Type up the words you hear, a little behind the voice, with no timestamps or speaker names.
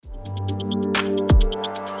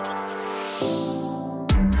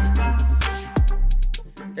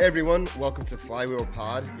Hey everyone, welcome to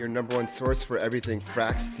Flywheelpod, your number one source for everything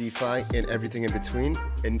Frax, DeFi, and everything in between.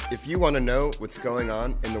 And if you want to know what's going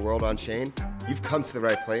on in the world on chain, you've come to the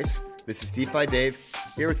right place. This is DeFi Dave,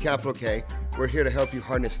 here with Capital K. We're here to help you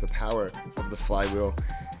harness the power of the flywheel.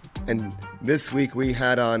 And this week we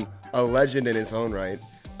had on a legend in his own right,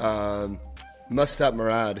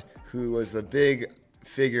 MustStopMurad, who was a big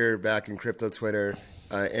figure back in crypto Twitter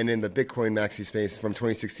and in the Bitcoin maxi space from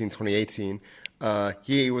 2016-2018.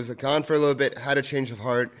 He was gone for a little bit, had a change of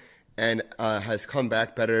heart, and has come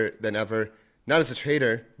back better than ever, not as a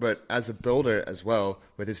trader, but as a builder as well,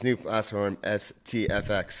 with his new platform,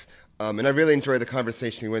 STFX. And I really enjoyed the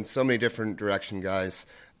conversation. We went so many different directions, guys.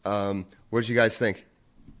 What did you guys think?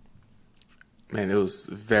 Man, it was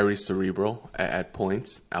very cerebral at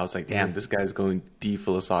points. I was like, damn, this guy's going deep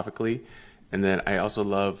philosophically. And then I also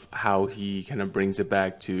love how he kind of brings it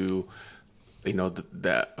back to, you know,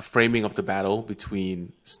 the framing of the battle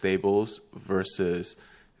between stables versus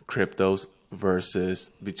cryptos versus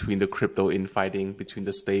between the crypto infighting, between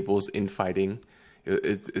the stables infighting.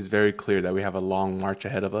 It's very clear that we have a long march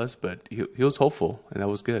ahead of us, but he was hopeful, and that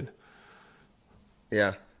was good.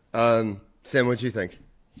 Yeah. Sam, what do you think?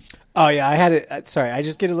 Oh, yeah, I had it. Sorry, I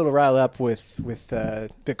just get a little riled up with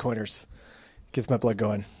Bitcoiners. Gets my blood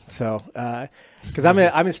going. So, because I'm a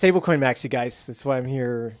stablecoin maxi, guys. That's why I'm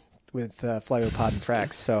here with Flywheelpod and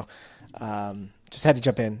Frax. So, just had to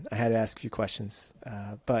jump in. I had to ask a few questions.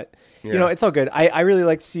 But, you know, it's all good. I really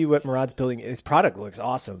like to see what Murad's building. His product looks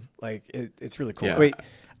awesome. Like, it's really cool. Yeah. Wait,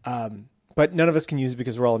 but none of us can use it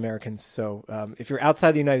because we're all Americans. So, if you're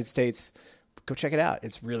outside the United States, go check it out.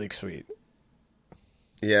 It's really sweet.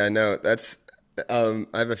 Yeah, no, that's... I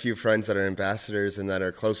have a few friends that are ambassadors and that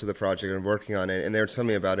are close with the project and working on it, and they were telling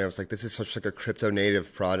me about it. I was like, this is such like a crypto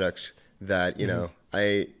native product that, you know,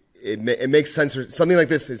 it makes sense for something like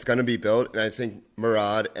this is going to be built. And I think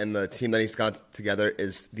Murad and the team that he's got together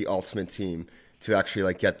is the ultimate team to actually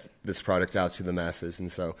like get this product out to the masses. And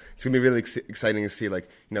so it's going to be really exciting to see, like,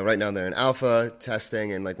 you know, right now they're in alpha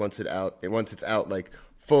testing, and like once it's out, like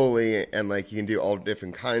fully, and like you can do all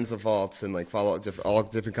different kinds of vaults and like follow all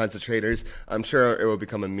different kinds of traders, I'm sure it will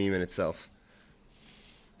become a meme in itself.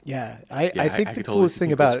 Yeah, I think the coolest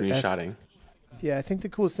thing about it, I think the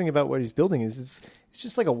coolest thing about what he's building is it's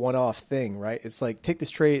just like a one-off thing, right? It's like, take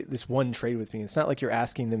this one trade with me. It's not like you're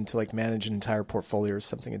asking them to like manage an entire portfolio or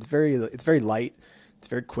something. It's very light, it's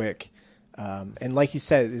very quick, and like he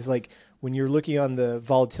said, is like when you're looking on the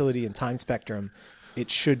volatility and time spectrum, it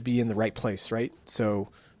should be in the right place, right? So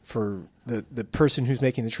for the person who's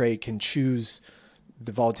making the trade can choose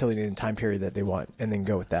the volatility and time period that they want and then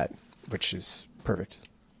go with that, which is perfect.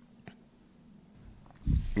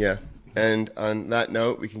 Yeah. And on that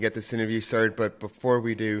note, we can get this interview started. But before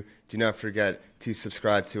we do not forget to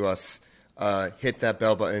subscribe to us. Hit that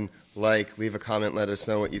bell button, leave a comment, let us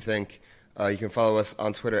know what you think. You can follow us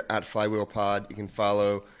on Twitter at Flywheelpod.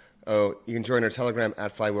 You can join our Telegram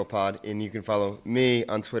at Flywheelpod, and you can follow me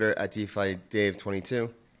on Twitter at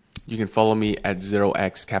DeFiDave22. You can follow me at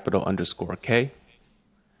 0x_K.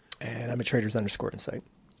 And I'm a traders_insight.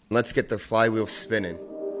 Let's get the flywheel spinning.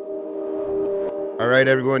 All right,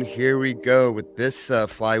 everyone, here we go with this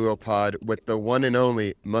Flywheel Pod with the one and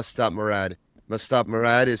only MustStopMurad.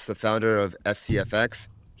 MustStopMurad is the founder of STFX.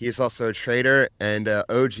 He is also a trader and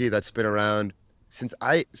OG that's been around since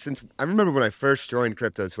I remember when I first joined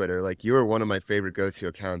crypto Twitter. Like, you were one of my favorite go-to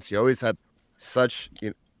accounts. You always had such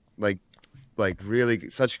really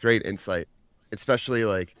such great insight, especially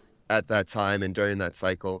like at that time and during that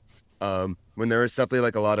cycle when there was definitely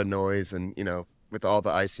like a lot of noise and, you know, with all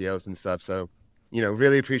the ICOs and stuff. So, you know,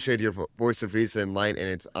 really appreciate your voice of reason and light, and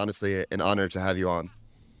it's honestly an honor to have you on.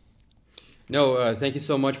 No, thank you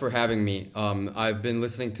so much for having me. I've been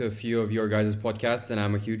listening to a few of your guys' podcasts, and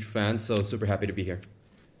I'm a huge fan, so super happy to be here.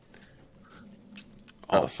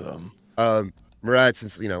 Awesome. Murad,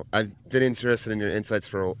 since, you know, I've been interested in your insights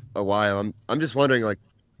for a while, I'm just wondering, like,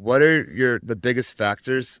 what are the biggest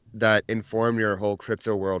factors that inform your whole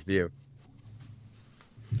crypto worldview?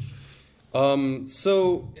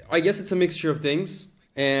 So I guess it's a mixture of things,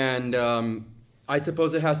 and I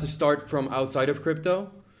suppose it has to start from outside of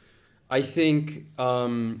crypto. I think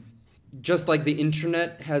just like the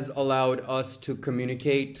internet has allowed us to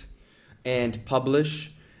communicate and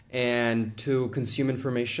publish and to consume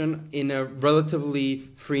information in a relatively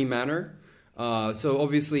free manner. So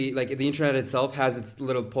obviously, like, the internet itself has its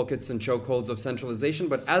little pockets and chokeholds of centralization,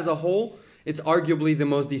 but as a whole, it's arguably the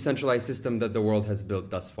most decentralized system that the world has built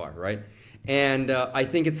thus far, right? And I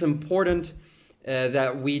think it's important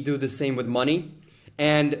that we do the same with money,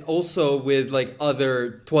 and also with like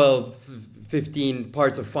other 12, 15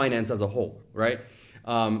 parts of finance as a whole, right?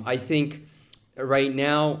 I think right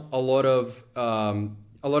now a lot of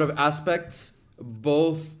aspects,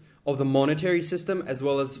 both of the monetary system as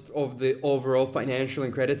well as of the overall financial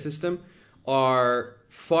and credit system, are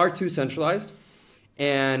far too centralized.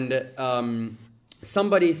 And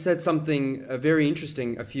somebody said something very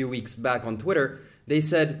interesting a few weeks back on Twitter. They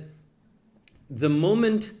said the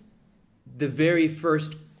moment the very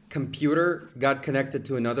first computer got connected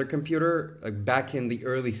to another computer, like back in the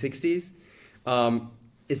early 60s,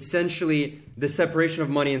 essentially the separation of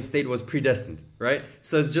money and state was predestined, right?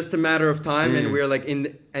 So it's just a matter of time, and we're like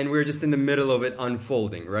we're just in the middle of it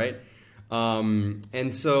unfolding, right?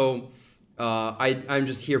 And so I'm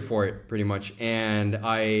just here for it, pretty much, and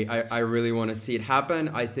I really want to see it happen.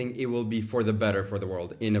 I think it will be for the better for the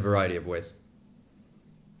world in a variety of ways.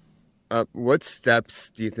 What steps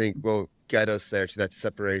do you think will get us there to that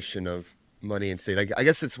separation of money and state? I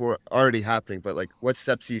guess it's already happening, but like, what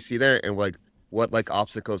steps do you see there, and like, what like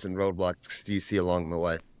obstacles and roadblocks do you see along the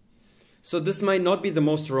way? So this might not be the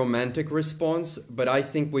most romantic response, but I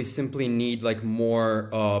think we simply need like more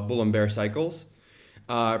bull and bear cycles.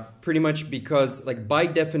 Pretty much because, like, by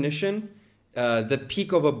definition, the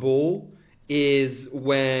peak of a bull is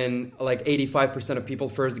when like 85% of people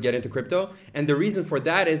first get into crypto. And the reason for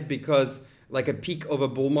that is because like a peak of a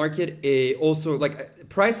bull market, also like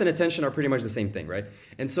price and attention are pretty much the same thing, right?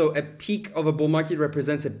 And so a peak of a bull market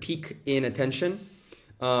represents a peak in attention.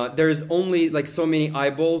 There's only like so many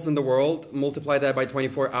eyeballs in the world. Multiply that by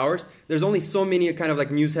 24 hours. There's only so many kind of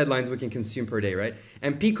like news headlines we can consume per day, right?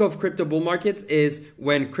 And peak of crypto bull markets is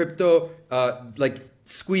when crypto like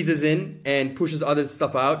squeezes in and pushes other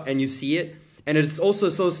stuff out, and you see it. And it's also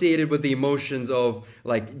associated with the emotions of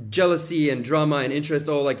like jealousy and drama and interest.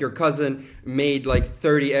 Oh, like your cousin made like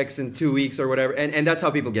 30x in 2 weeks or whatever. And that's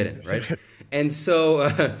how people get in, right? And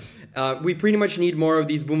so we pretty much need more of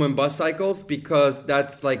these boom and bust cycles, because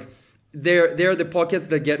that's like, they're the pockets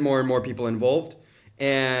that get more and more people involved.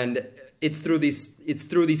 And it's through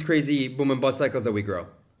these crazy boom and bust cycles that we grow.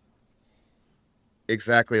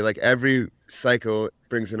 Exactly. Like every cycle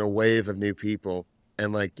brings in a wave of new people.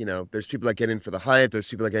 And like, you know, there's people that get in for the hype. There's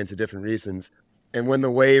people that get into different reasons. And when the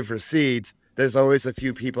wave recedes, there's always a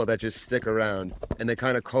few people that just stick around, and they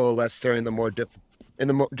kind of coalesce during the more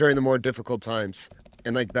difficult times.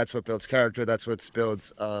 And like, that's what builds character. That's what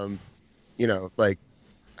builds, you know, like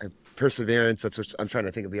perseverance. That's what I'm trying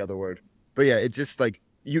to think of the other word. But yeah, it's just like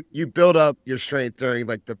you build up your strength during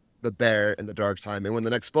like the bear and the dark time. And when the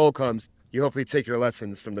next bull comes, you hopefully take your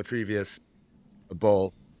lessons from the previous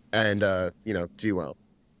bull and, you know, do well.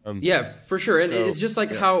 Yeah, for sure. And it's just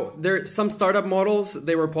like how there some startup models,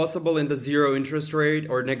 they were possible in the zero interest rate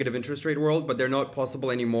or negative interest rate world, but they're not possible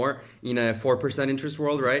anymore in a 4% interest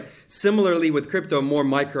world, right? Similarly with crypto, more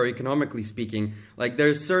microeconomically speaking, like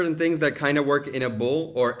there's certain things that kind of work in a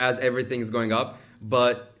bull or as everything's going up,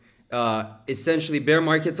 but essentially bear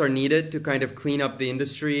markets are needed to kind of clean up the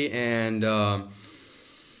industry and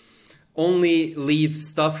only leave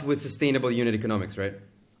stuff with sustainable unit economics, right?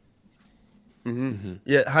 Mm-hmm. Mm-hmm.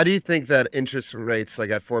 Yeah. How do you think that interest rates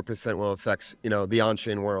like at 4% will affect, you know, the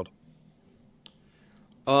on-chain world?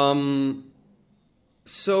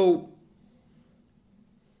 So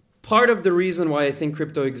part of the reason why I think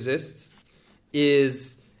crypto exists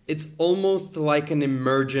is it's almost like an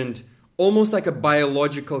emergent, almost like a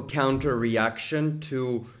biological counter reaction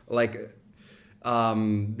to like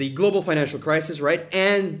the global financial crisis, right?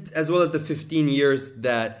 And as well as the 15 years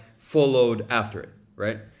that followed after it,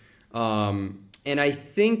 right? And I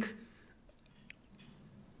think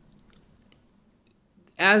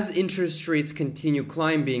as interest rates continue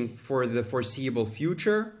climbing for the foreseeable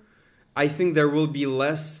future, I think there will be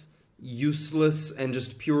less useless and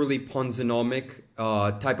just purely Ponzinomic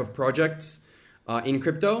type of projects in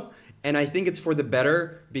crypto. And I think it's for the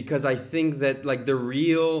better, because I think that like the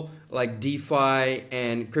real like DeFi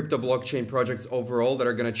and crypto blockchain projects overall that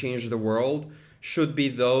are going to change the world should be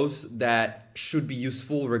those that should be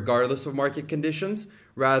useful regardless of market conditions,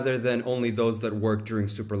 rather than only those that work during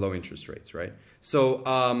super low interest rates, right? So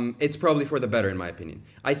it's probably for the better, in my opinion.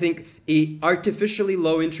 I think artificially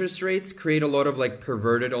low interest rates create a lot of like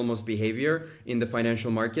perverted almost behavior in the financial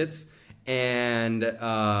markets, and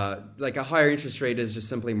like a higher interest rate is just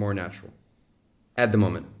simply more natural at the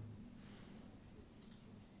moment.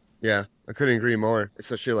 Yeah, I couldn't agree more.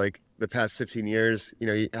 Especially like the past 15 years, you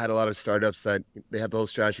know, you had a lot of startups that they had the whole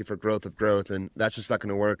strategy for growth of growth, and that's just not going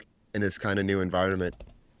to work in this kind of new environment.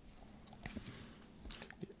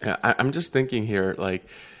 Yeah, I'm just thinking here, like,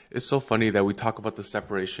 it's so funny that we talk about the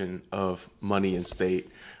separation of money and state,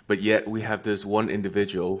 but yet we have this one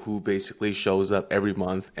individual who basically shows up every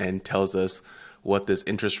month and tells us what this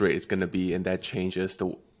interest rate is going to be, and that changes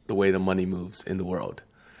the way the money moves in the world.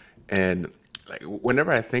 And like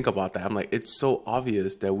whenever I think about that, I'm like, it's so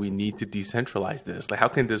obvious that we need to decentralize this. Like, how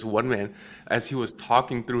can this one man, as he was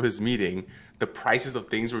talking through his meeting, the prices of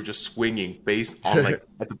things were just swinging based on like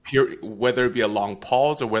at the pure, whether it be a long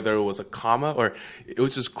pause or whether it was a comma, or it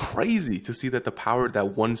was just crazy to see that the power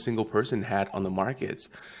that one single person had on the markets.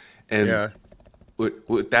 And yeah.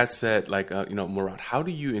 With that said, like, Murad, how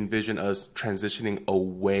do you envision us transitioning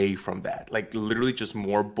away from that? Like literally just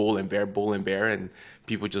more bull and bear, and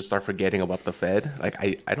people just start forgetting about the Fed? Like,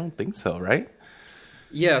 I don't think so, right?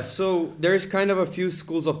 Yeah, so there's kind of a few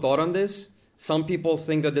schools of thought on this. Some people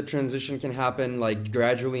think that the transition can happen like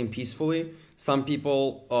gradually and peacefully. Some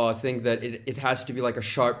people think that it has to be like a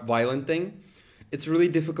sharp, violent thing. It's really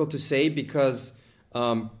difficult to say because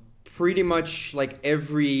pretty much like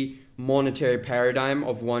every monetary paradigm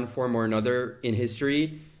of one form or another in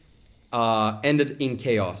history ended in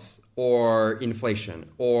chaos or inflation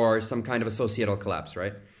or some kind of a societal collapse,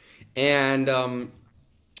 right? And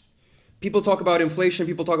people talk about inflation,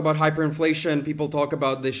 people talk about hyperinflation, people talk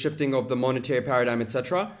about the shifting of the monetary paradigm,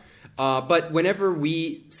 etc. But whenever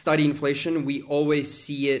we study inflation, we always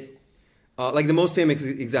see it like the most famous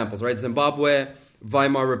examples, right? Zimbabwe,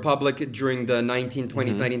 Weimar Republic during the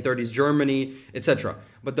 1920s, 1930s, Germany, etc.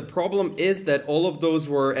 But the problem is that all of those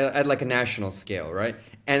were at like a national scale, right?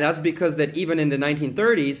 And that's because that even in the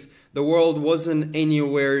 1930s, the world wasn't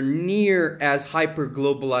anywhere near as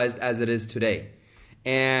hyper-globalized as it is today.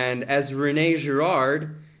 And as René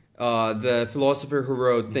Girard, the philosopher who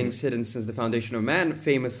wrote Things Hidden Since the Foundation of Man,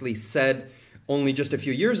 famously said only just a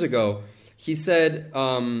few years ago, he said,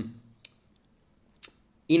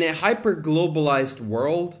 in a hyper-globalized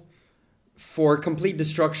world, for complete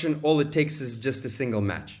destruction, all it takes is just a single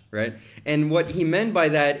match, right? And what he meant by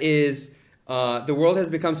that is the world has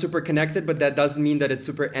become super connected, but that doesn't mean that it's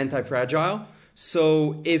super anti-fragile.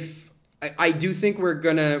 So if I do think we're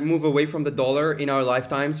going to move away from the dollar in our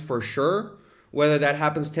lifetimes for sure. Whether that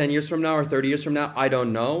happens 10 years from now or 30 years from now, I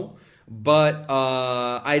don't know. But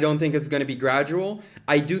I don't think it's going to be gradual.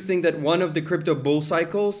 I do think that one of the crypto bull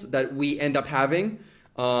cycles that we end up having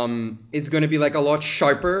is going to be like a lot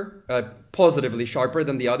sharper, positively sharper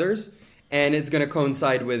than the others. And it's going to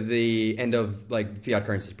coincide with the end of like fiat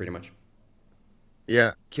currencies pretty much.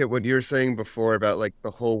 Yeah, Kit, what you were saying before about like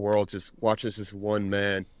the whole world just watches this one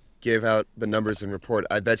man give out the numbers and report.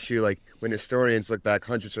 I bet you like when historians look back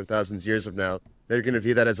hundreds or thousands of years from now, they're going to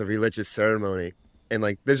view that as a religious ceremony. And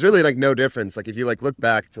like, there's really like no difference. Like if you like look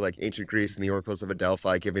back to like ancient Greece and the oracles of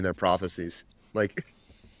Delphi giving their prophecies, like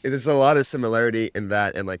there's a lot of similarity in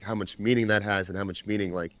that and like how much meaning that has and how much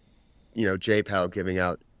meaning like, J-POW giving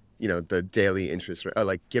out, the daily interest rate, or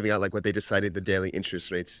like giving out like what they decided the daily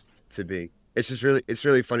interest rates to be. It's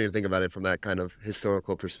really funny to think about it from that kind of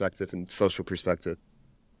historical perspective and social perspective.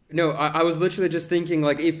 No, I was literally just thinking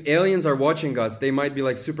like if aliens are watching us, they might be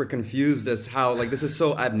like super confused as how like this is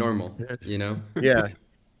so abnormal, Yeah.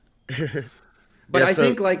 But I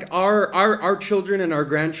think like our children and our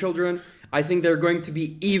grandchildren, I think they're going to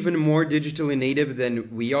be even more digitally native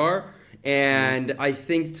than we are. And I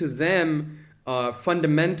think to them,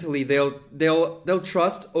 fundamentally, they'll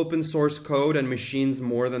trust open source code and machines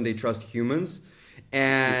more than they trust humans.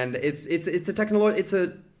 And it's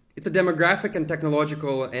a demographic and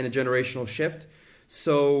technological and a generational shift.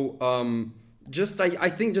 So I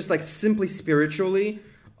think just like simply spiritually,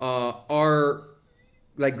 our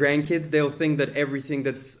like grandkids, they'll think that everything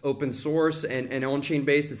that's open source and on-chain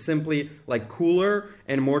based is simply like cooler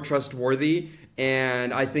and more trustworthy.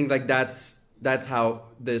 And I think like that's how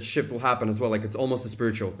the shift will happen as well. Like it's almost a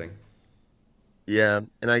spiritual thing. Yeah,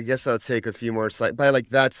 and I guess I'll take a few more by like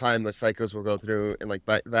that time the cycles will go through, and like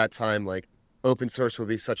by that time like open source will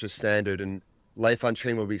be such a standard and life on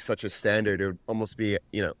chain will be such a standard, it would almost be,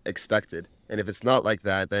 expected. And if it's not like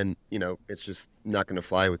that, then, it's just not going to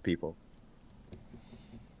fly with people.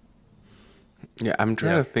 Yeah, I'm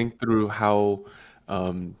trying to think through how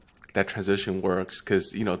that transition works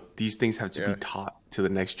because, these things have to be taught to the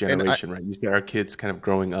next generation, right? You see our kids kind of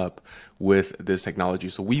growing up with this technology.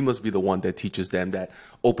 So we must be the one that teaches them that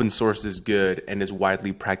open source is good and is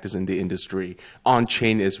widely practiced in the industry.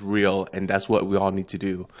 On-chain is real, and that's what we all need to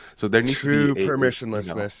do. So there needs to be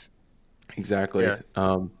permissionlessness. Exactly. Yeah.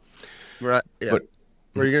 But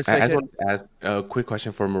what are you going to say? I just want to ask a quick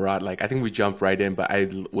question for Murad. Like, I think we jumped right in, but I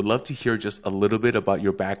would love to hear just a little bit about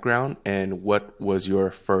your background and what was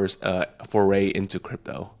your first foray into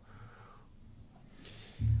crypto.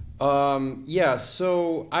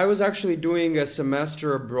 So I was actually doing a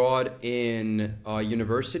semester abroad in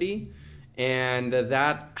university, and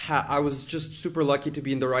I was just super lucky to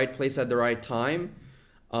be in the right place at the right time.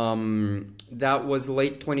 That was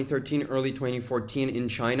late 2013, early 2014 in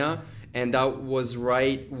China. And that was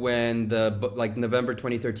right when the November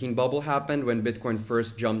 2013 bubble happened, when Bitcoin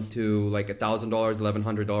first jumped to like $1,000,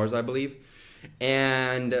 $1,100, I believe.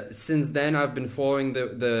 And since then, I've been following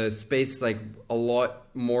the space like a lot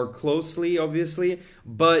more closely, obviously.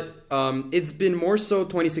 But it's been more so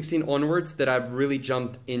 2016 onwards that I've really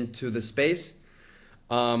jumped into the space.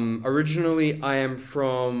 Originally, I am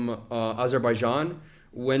from Azerbaijan,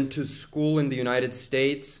 went to school in the United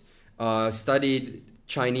States, studied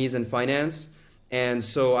Chinese and finance, and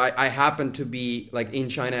so I happened to be like in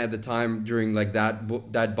China at the time during like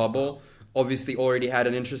that bubble. Obviously, already had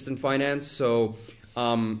an interest in finance. So,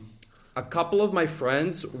 a couple of my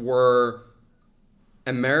friends were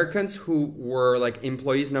Americans who were like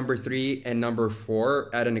employees number 3 and number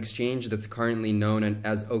 4 at an exchange that's currently known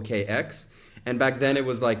as OKX. And back then, it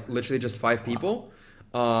was like literally just 5 people,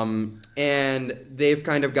 and they've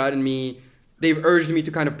kind of they've urged me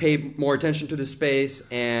to kind of pay more attention to the space.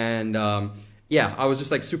 And yeah, I was just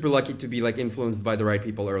like super lucky to be like influenced by the right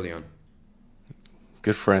people early on.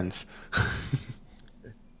 Good friends.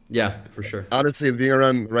 Yeah, for sure. Honestly, being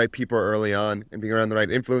around the right people early on and being around the right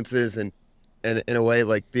influences and in a way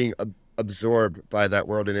like being absorbed by that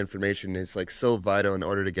world and information is like so vital in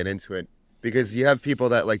order to get into it. Because you have people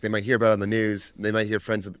that like they might hear about it on the news, they might hear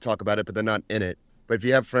friends talk about it, but they're not in it. But if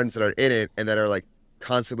you have friends that are in it and that are like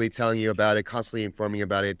constantly telling you about it, constantly informing you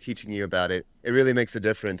about it, teaching you about it, it really makes a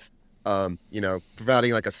difference.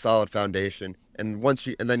 Providing like a solid foundation. And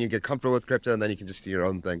then you get comfortable with crypto, and then you can just do your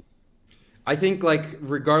own thing. I think like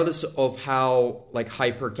regardless of how like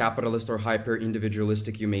hyper capitalist or hyper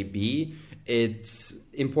individualistic you may be, it's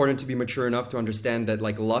important to be mature enough to understand that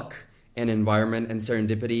like luck and environment and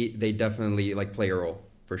serendipity, they definitely like play a role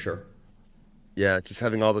for sure. Yeah, just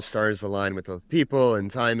having all the stars align with those people and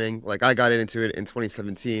timing. Like I got into it in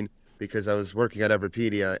 2017 because I was working at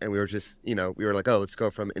Everpedia, and we were like, oh, let's go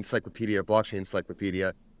from encyclopedia, blockchain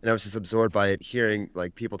encyclopedia. And I was just absorbed by it, hearing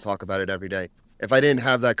like people talk about it every day. If I didn't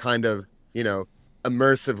have that kind of,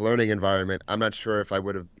 immersive learning environment, I'm not sure if I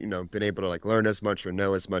would have, been able to like learn as much or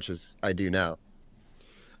know as much as I do now.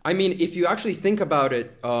 I mean, if you actually think about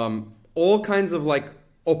it, all kinds of like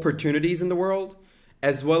opportunities in the world,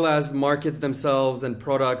 as well as markets themselves and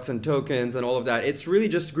products and tokens and all of that, it's really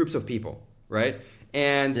just groups of people, right?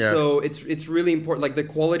 And so it's really important, like the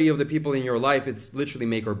quality of the people in your life, it's literally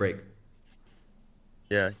make or break.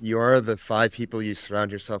 Yeah, you are the 5 people you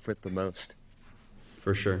surround yourself with the most.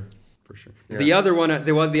 For sure. Yeah. The other one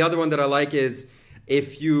that I like is,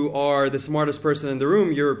 if you are the smartest person in the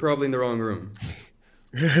room, you're probably in the wrong room.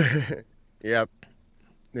 Yep.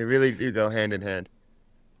 They really do go hand in hand.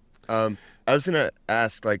 I was going to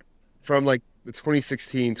ask, like, from like the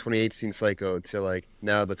 2016, 2018 cycle to like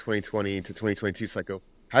now the 2020 to 2022 cycle,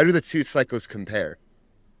 how do the two cycles compare?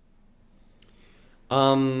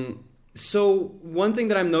 So one thing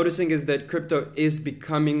that I'm noticing is that crypto is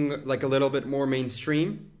becoming like a little bit more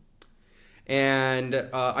mainstream. And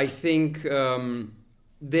I think the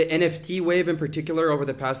NFT wave in particular over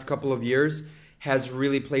the past couple of years has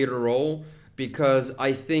really played a role, because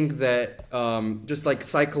I think that just like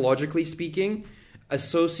psychologically speaking,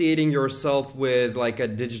 associating yourself with like a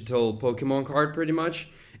digital Pokemon card pretty much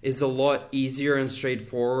is a lot easier and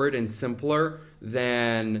straightforward and simpler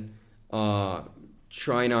than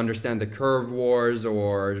trying to understand the curve wars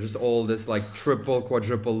or just all this like triple,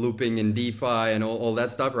 quadruple looping in DeFi and all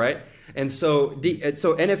that stuff, right? And so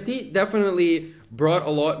NFT definitely brought a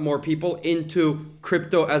lot more people into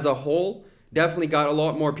crypto as a whole, definitely got a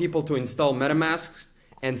lot more people to install MetaMasks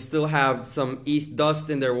and still have some ETH dust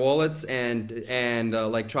in their wallets and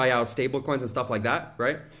like try out stablecoins and stuff like that,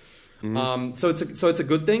 right? Mm-hmm. So it's a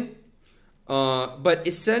good thing. But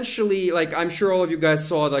essentially, like I'm sure all of you guys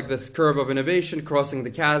saw like this curve of innovation, crossing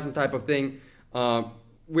the chasm type of thing.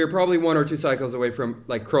 We're probably 1 or 2 cycles away from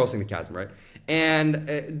like crossing the chasm, right? And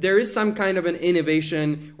there is some kind of an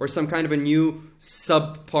innovation or some kind of a new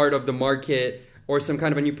sub part of the market or some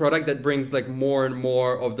kind of a new product that brings like more and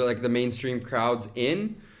more of the like the mainstream crowds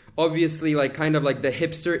in. Obviously, like kind of like the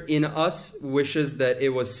hipster in us wishes that it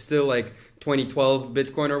was still like 2012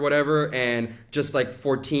 Bitcoin or whatever, and just like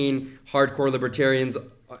 14 hardcore libertarians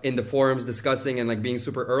in the forums discussing and like being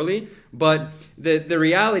super early. But the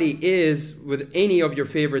reality is, with any of your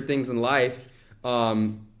favorite things in life,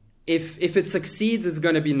 if it succeeds, it's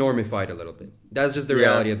going to be normified a little bit. That's just the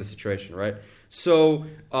reality of the situation, right? So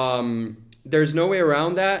there's no way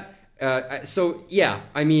around that. So yeah,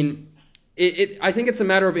 I mean, I think it's a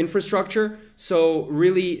matter of infrastructure. So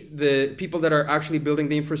really, the people that are actually building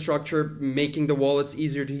the infrastructure, making the wallets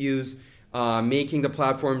easier to use, making the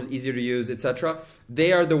platforms easier to use, etc.,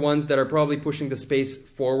 they are the ones that are probably pushing the space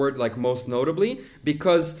forward, like most notably,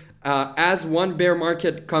 because as one bear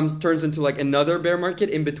market turns into like another bear market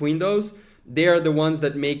in between those, they are the ones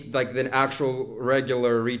that make like the actual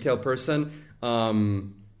regular retail person.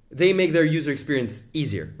 They make their user experience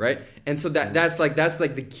easier, right? And so that's like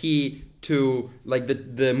the key to like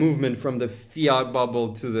the movement from the fiat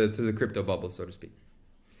bubble to the crypto bubble, so to speak.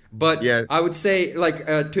 But yeah. I would say, like,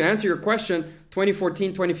 to answer your question,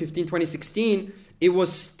 2014, 2015, 2016, it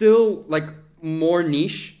was still like more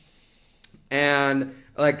niche. And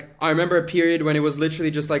like, I remember a period when it was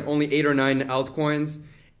literally just like only 8 or 9 altcoins.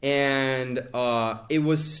 And it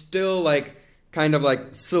was still like kind of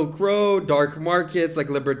like Silk Road, dark markets, like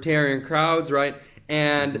libertarian crowds, right?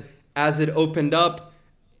 And as it opened up,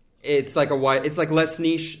 it's like it's like less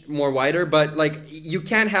niche, more wider, but like you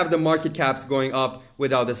can't have the market caps going up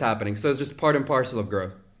without this happening. So it's just part and parcel of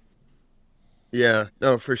growth. Yeah,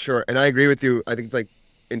 no, for sure. And I agree with you. I think like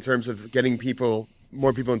in terms of getting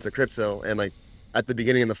more people into crypto, and like at the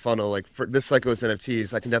beginning of the funnel, like for this cycle is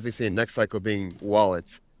NFTs, I can definitely see the next cycle being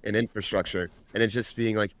wallets and infrastructure, and it's just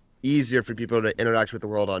being like easier for people to interact with the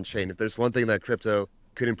world on chain. If there's one thing that crypto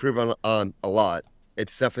could improve on a lot,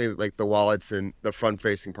 it's definitely like the wallets and the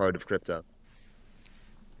front-facing part of crypto.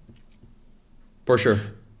 For sure.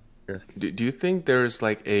 Yeah. Do you think there's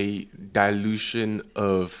like a dilution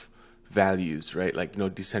of values, right? Like,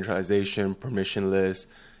 decentralization, permissionless,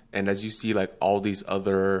 and as you see like all these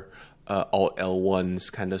other alt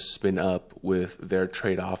L1s kind of spin up with their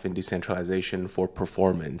trade-off in decentralization for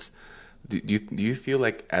performance. Do you feel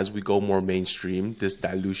like as we go more mainstream, this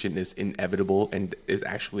dilution is inevitable and is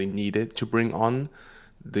actually needed to bring on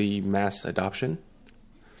the mass adoption?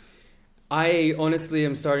 I honestly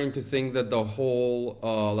am starting to think that the whole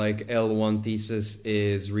like L1 thesis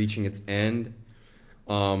is reaching its end.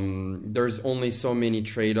 There's only so many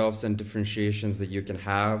trade-offs and differentiations that you can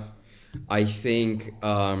have. I think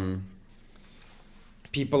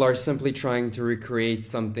people are simply trying to recreate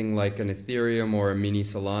something like an Ethereum or a mini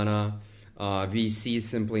Solana. VCs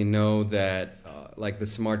simply know that like the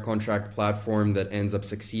smart contract platform that ends up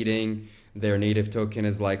succeeding, their native token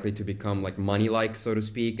is likely to become like money-like, so to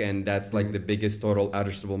speak, and that's like the biggest total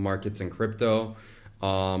addressable markets in crypto.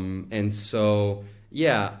 And so,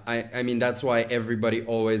 yeah, I mean, that's why everybody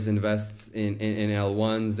always invests in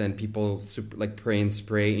L1s, and people pray and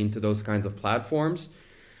spray into those kinds of platforms.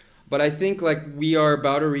 But I think like we are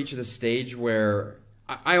about to reach the stage where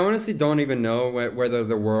I honestly don't even know whether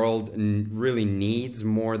the world really needs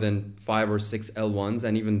more than 5 or 6 L1s,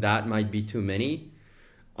 and even that might be too many.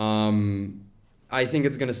 I think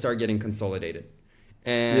it's going to start getting consolidated.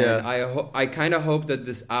 And yeah. I kind of hope that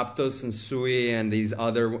this Aptos and Sui and these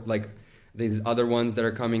other ones that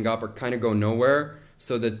are coming up are kind of go nowhere,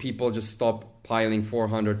 so that people just stop piling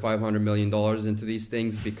 $400-500 million into these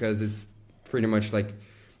things, because it's pretty much like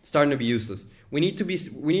starting to be useless. We need to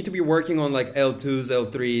be working on like L2s,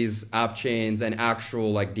 L3s, app chains, and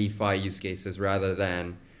actual like DeFi use cases rather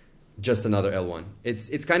than just another L1.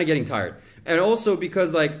 It's kind of getting tired. And also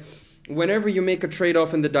because like whenever you make a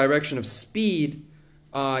trade-off in the direction of speed,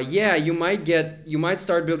 you might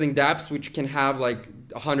start building dApps which can have like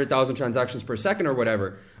 100,000 transactions per second or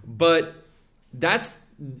whatever. But that's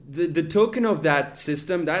the token of that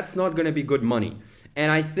system, that's not going to be good money. And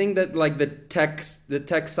I think that like the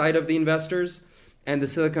tech side of the investors and the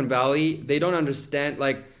Silicon Valley, they don't understand,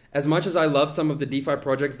 like, as much as I love some of the DeFi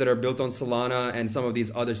projects that are built on Solana and some of these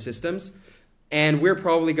other systems, and we're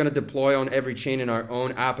probably going to deploy on every chain in our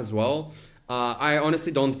own app as well, I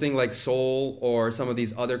honestly don't think like Sol or some of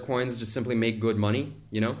these other coins just simply make good money,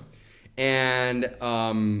 And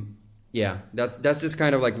that's just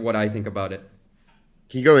kind of like what I think about it.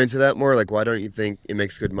 Can you go into that more? Like, why don't you think it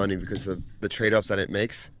makes good money? Because of the trade-offs that it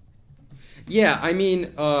makes? Yeah, I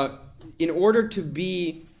mean, in order to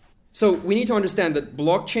be... So we need to understand that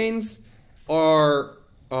blockchains are...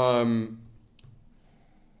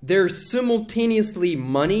 they're simultaneously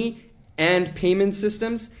money and payment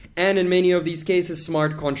systems, and in many of these cases,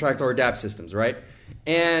 smart contract or dApp systems, right?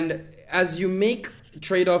 And as you make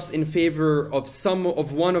trade-offs in favor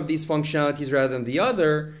of one of these functionalities rather than the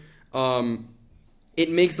other... it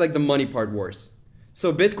makes like the money part worse.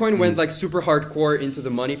 So Bitcoin went like super hardcore into the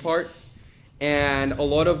money part, and a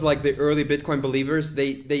lot of like the early Bitcoin believers,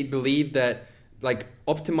 they believe that like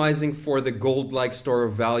optimizing for the gold-like store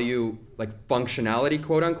of value, like functionality,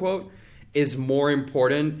 quote unquote, is more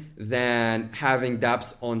important than having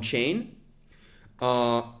dApps on chain.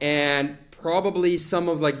 And probably some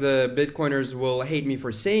of like the Bitcoiners will hate me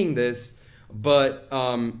for saying this, but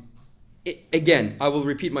again, I will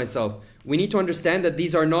repeat myself. We need to understand that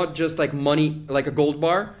these are not just like money, like a gold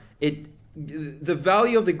bar. The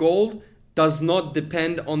value of the gold does not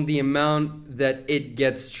depend on the amount that it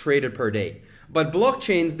gets traded per day. But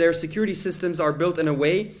blockchains, their security systems are built in a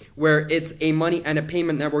way where it's a money and a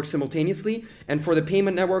payment network simultaneously. And for the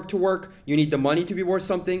payment network to work, you need the money to be worth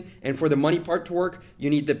something. And for the money part to work, you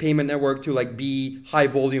need the payment network to like be high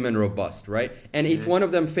volume and robust, right? And if one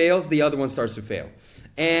of them fails, the other one starts to fail.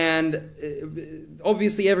 And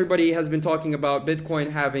obviously everybody has been talking about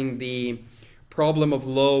Bitcoin having the problem of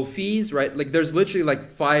low fees, right? Like there's literally like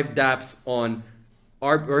 5 dApps on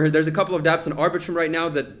or there's a couple of dApps on Arbitrum right now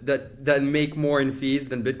that make more in fees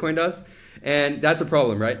than Bitcoin does, and that's a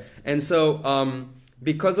problem, right? And so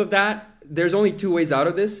because of that, there's only 2 ways out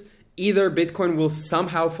of this. Either Bitcoin will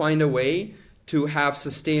somehow find a way to have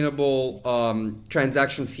sustainable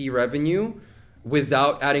transaction fee revenue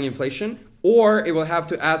without adding inflation, or it will have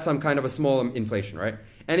to add some kind of a small inflation, right?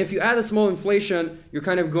 And if you add a small inflation, you're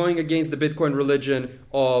kind of going against the Bitcoin religion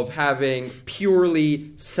of having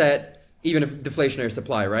purely set, even if deflationary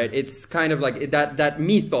supply, right? It's kind of like that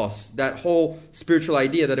mythos, that whole spiritual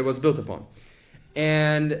idea that it was built upon.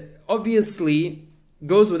 And obviously,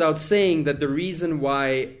 goes without saying that the reason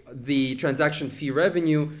why the transaction fee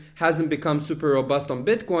revenue hasn't become super robust on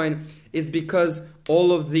Bitcoin is because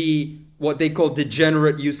all of the what they call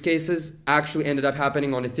degenerate use cases actually ended up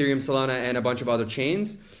happening on Ethereum, Solana, and a bunch of other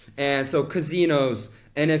chains. And so casinos,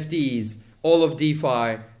 NFTs, all of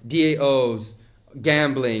DeFi, DAOs,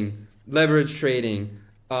 gambling, leverage trading.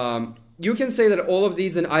 You can say that all of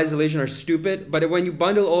these in isolation are stupid, but when you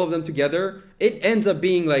bundle all of them together, it ends up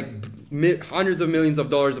being like hundreds of millions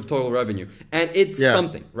of dollars of total revenue. And it's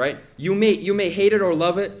something, right? You may hate it or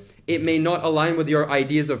love it. It may not align with your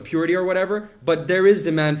ideas of purity or whatever, but there is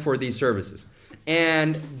demand for these services.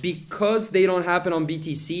 And because they don't happen on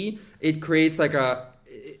BTC, it creates like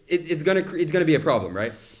it's gonna be a problem,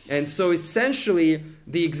 right? And so essentially,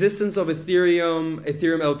 the existence of Ethereum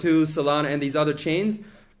L2, Solana, and these other chains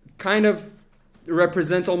kind of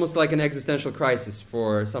represents almost like an existential crisis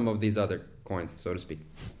for some of these other coins, so to speak.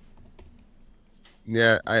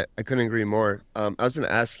 Yeah, I couldn't agree more. I was going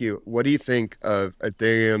to ask you, what do you think of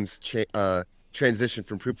Ethereum's transition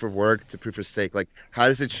from proof of work to proof of stake? Like, how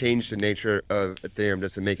does it change the nature of Ethereum?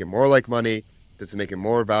 Does it make it more like money? Does it make it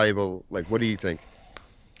more valuable? Like, what do you think?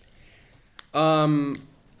 I'm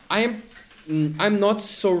not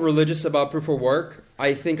so religious about proof of work.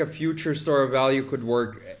 I think a future store of value could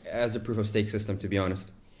work as a proof of stake system, to be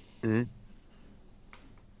honest. Mm-hmm.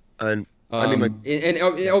 And I mean, like, and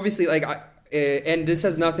obviously, like, and this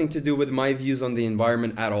has nothing to do with my views on the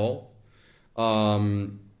environment at all.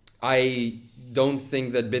 I don't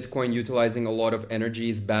think that Bitcoin utilizing a lot of energy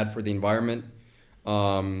is bad for the environment.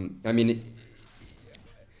 I mean,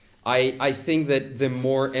 I think that the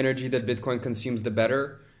more energy that Bitcoin consumes, the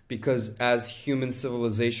better, because as human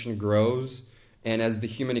civilization grows and as the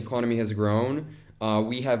human economy has grown,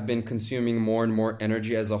 we have been consuming more and more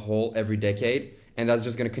energy as a whole every decade. And that's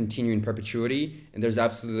just going to continue in perpetuity. And there's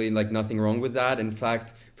absolutely like nothing wrong with that. In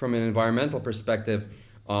fact, from an environmental perspective,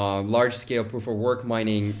 large-scale proof-of-work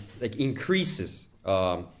mining like increases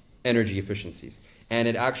energy efficiencies, and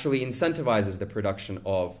it actually incentivizes the production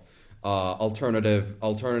of alternative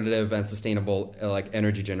and sustainable like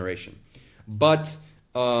energy generation. But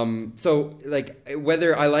so like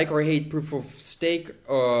whether I like or hate proof of stake,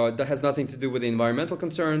 that has nothing to do with the environmental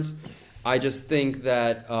concerns. I just think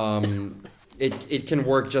that it can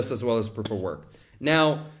work just as well as proof of work.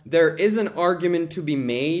 Now, there is an argument to be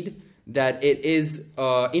made that it is,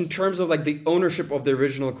 in terms of like the ownership of the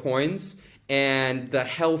original coins and the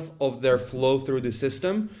health of their flow through the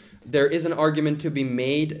system, there is an argument to be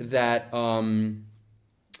made that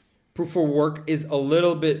proof of work is a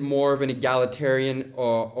little bit more of an egalitarian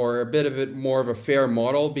or a bit of it more of a fair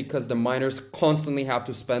model, because the miners constantly have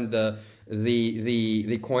to spend the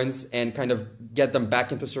coins and kind of get them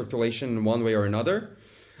back into circulation in one way or another.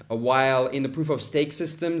 While in the proof of stake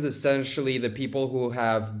systems, essentially the people who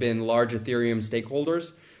have been large Ethereum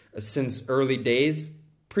stakeholders since early days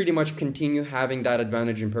pretty much continue having that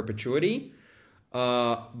advantage in perpetuity.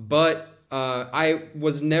 But I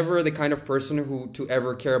was never the kind of person who to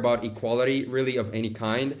ever care about equality really of any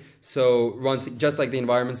kind. So once, just like the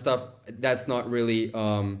environment stuff, that's not really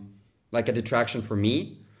like a detraction for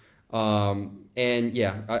me. And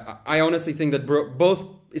yeah, I honestly think that both,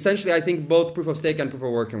 essentially, I think both proof of stake and proof of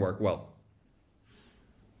work can work well.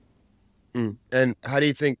 And what do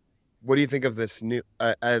you think of this new,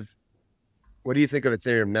 what do you think of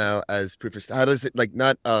Ethereum now as proof of stake? How does it, like,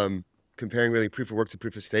 not, comparing really proof of work to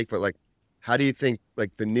proof of stake, but like, how do you think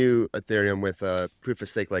like the new Ethereum with proof of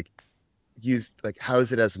stake like how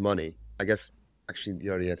is it as money? I guess actually you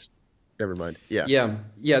already answered. Never mind. Yeah.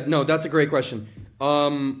 No, that's a great question.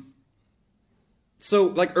 So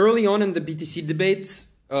like early on in the BTC debates,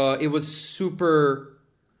 it was super.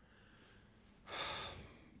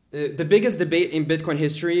 The biggest debate in Bitcoin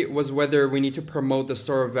history was whether we need to promote the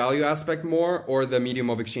store of value aspect more or the medium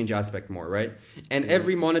of exchange aspect more, right? And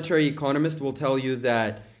every monetary economist will tell you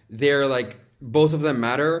that they're like both of them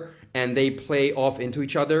matter and they play off into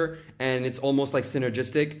each other, and it's almost like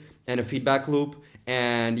synergistic and a feedback loop,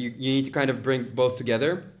 and you need to kind of bring both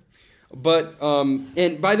together. But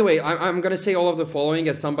and by the way, I'm gonna say all of the following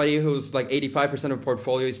as somebody who's like 85% of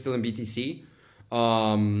portfolio is still in BTC.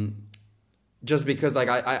 Just because like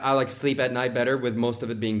I like sleep at night better with most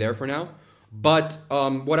of it being there for now. But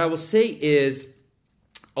what I will say is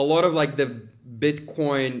a lot of like the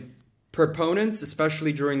Bitcoin proponents,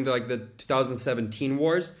 especially during the 2017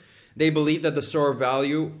 wars, they believe that the store of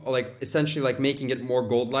value, like essentially like making it more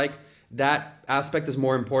gold-like, that aspect is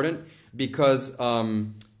more important because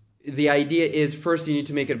the idea is first you need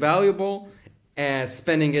to make it valuable, and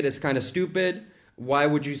spending it is kind of stupid. Why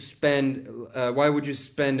would you spend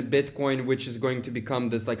Bitcoin, which is going to become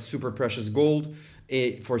this like super precious gold,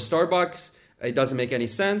 for Starbucks? It doesn't make any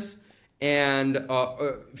sense. And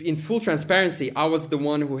in full transparency, I was the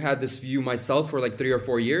one who had this view myself for like 3 or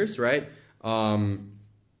 4 years, right? And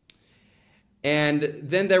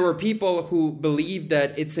then there were people who believed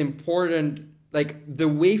that it's important, like the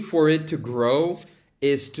way for it to grow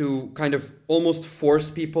is to kind of almost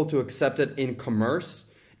force people to accept it in commerce,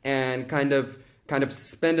 and kind of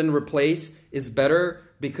spend and replace is better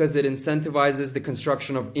because it incentivizes the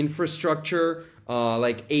construction of infrastructure,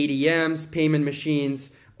 like ATMs, payment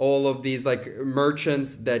machines, all of these like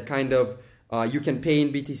merchants that kind of you can pay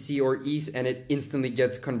in BTC or ETH and it instantly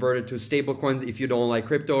gets converted to stable coins if you don't like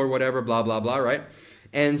crypto or whatever, blah, blah, blah, right?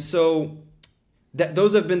 And so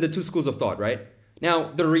those have been the two schools of thought, right?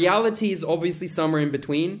 Now, the reality is obviously somewhere in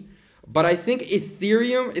between, but I think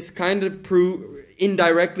Ethereum is kind of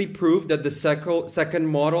indirectly proved that the second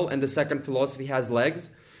model and the second philosophy has legs,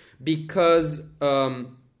 because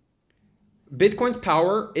Bitcoin's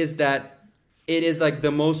power is that it is like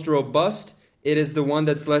the most robust, it is the one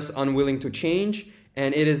that's less unwilling to change,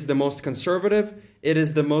 and it is the most conservative, it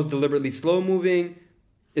is the most deliberately slow moving,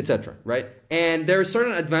 etc. Right? And there are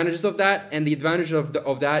certain advantages of that, and the advantage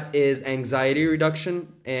of that is anxiety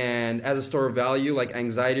reduction, and as a store of value, like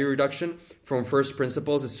anxiety reduction from first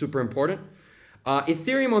principles is super important.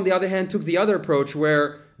 Ethereum, on the other hand, took the other approach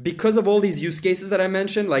where, because of all these use cases that I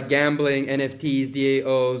mentioned, like gambling, NFTs,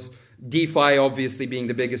 DAOs, DeFi obviously being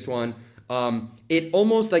the biggest one, it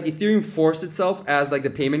almost like Ethereum forced itself as like the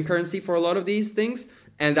payment currency for a lot of these things,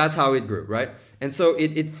 and that's how it grew, right? And so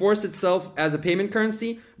it forced itself as a payment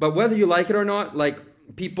currency, but whether you like it or not, like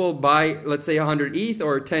people buy, let's say 100 ETH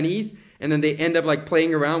or 10 ETH, and then they end up like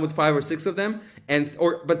playing around with 5 or 6 of them,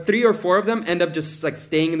 but 3 or 4 of them end up just like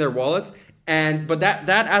staying in their wallets. But that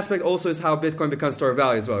aspect also is how Bitcoin becomes store of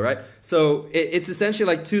value as well, right? So it's essentially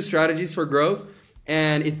like two strategies for growth,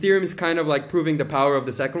 and Ethereum is kind of like proving the power of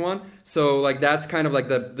the second one. So like that's kind of like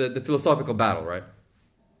the philosophical battle, right?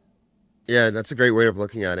 Yeah, that's a great way of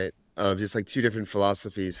looking at it. Just like two different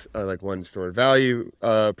philosophies, like one store of value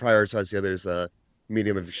prioritized, the other is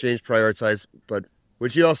medium of exchange prioritized. But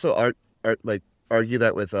would you also argue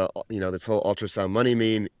that with this whole ultrasound money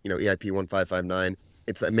meme, EIP 1559?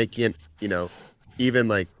 It's making it, even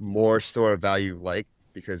like more store of value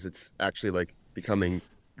because it's actually like becoming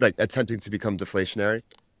like attempting to become deflationary.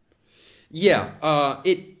 Yeah,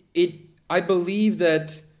 I believe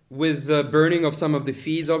that with the burning of some of the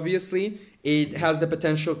fees, obviously, it has the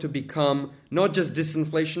potential to become not just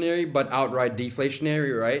disinflationary, but outright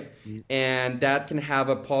deflationary, right? Mm-hmm. And that can have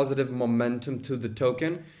a positive momentum to the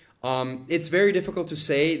token. It's very difficult to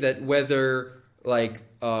say that whether like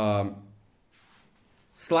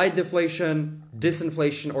slight deflation,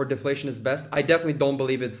 disinflation, or deflation is best. I definitely don't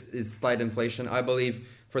believe it's slight inflation. I believe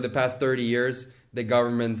for the past 30 years, the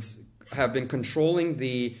governments have been controlling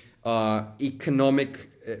the economic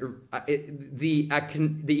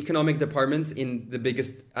departments in the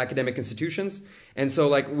biggest academic institutions. And so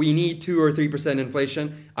like we need 2 or 3%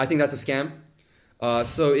 inflation. I think that's a scam.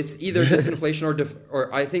 So it's either disinflation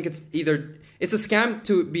or I think it's a scam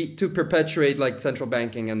to perpetuate like central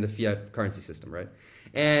banking and the fiat currency system, right?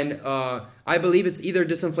 And I believe it's either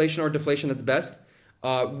disinflation or deflation that's best.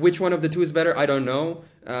 Which one of the two is better? I don't know.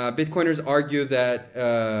 Bitcoiners argue that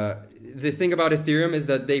the thing about Ethereum is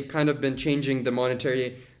that they've kind of been changing the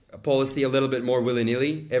monetary policy a little bit more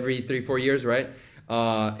willy-nilly every 3-4 years, right?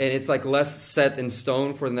 and it's like less set in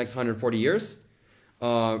stone for the next 140 years,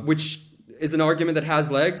 which is an argument that has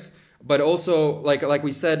legs. But also, like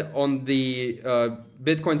we said, on the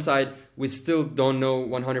Bitcoin side, we still don't know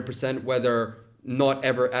 100% whether not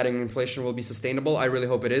ever adding inflation will be sustainable. I really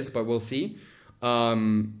hope it is, but we'll see. So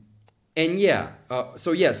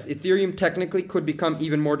yes, Ethereum technically could become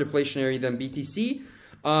even more deflationary than BTC.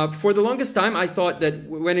 For the longest time, I thought that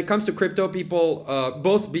when it comes to crypto, people,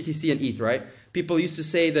 both BTC and ETH, right? People used to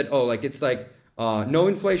say that, it's no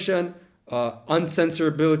inflation,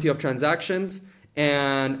 uncensorability of transactions,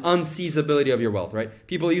 and unseizability of your wealth, right?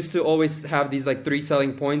 People used to always have these like 3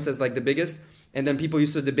 selling points as like the biggest, and then people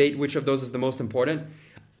used to debate which of those is the most important.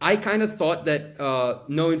 I kind of thought that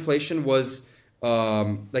no inflation was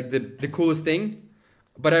like the coolest thing,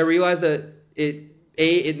 but I realized that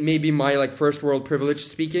it may be my like first world privilege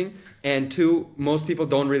speaking, and 2, most people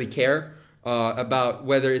don't really care about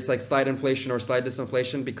whether it's like slight inflation or slight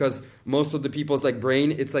disinflation, because most of the people's like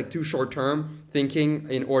brain, it's like too short term thinking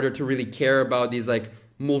in order to really care about these like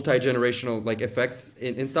multi-generational like effects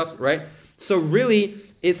in stuff, right? So really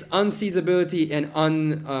it's unseizability and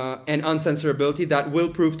uncensorability that will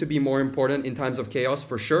prove to be more important in times of chaos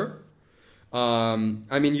for sure.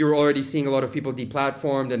 I mean, you're already seeing a lot of people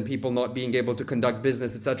deplatformed and people not being able to conduct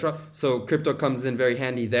business, etc. So crypto comes in very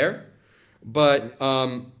handy there. But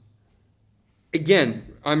again,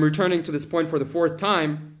 I'm returning to this point for the 4th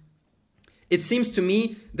time. It seems to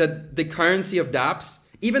me that the currency of dApps,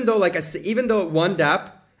 even though one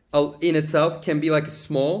dApp in itself can be like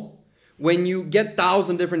small, when you get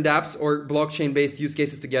 1,000 different dApps or blockchain-based use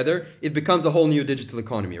cases together, it becomes a whole new digital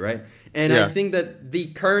economy, right? And I think that the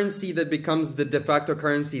currency that becomes the de facto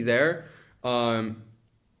currency there,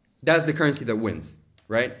 that's the currency that wins,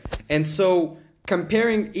 right? And so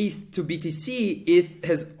comparing ETH to BTC, ETH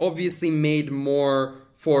has obviously made more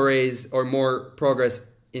forays or more progress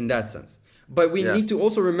in that sense. But we need to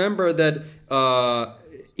also remember that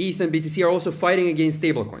ETH and BTC are also fighting against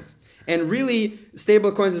stablecoins. And really,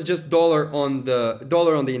 stablecoins is just dollar on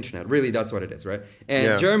the internet. Really, that's what it is, right?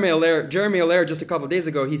 And Jeremy Allaire, just a couple of days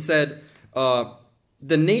ago, he said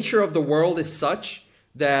the nature of the world is such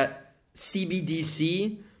that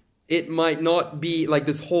CBDC, it might not be like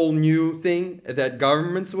this whole new thing that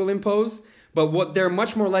governments will impose, but what they're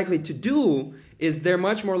much more likely to do is they're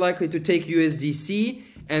much more likely to take USDC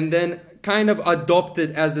and then kind of adopt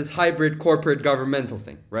it as this hybrid corporate governmental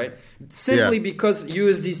thing, right? Simply because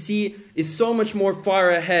USDC is so much more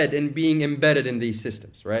far ahead in being embedded in these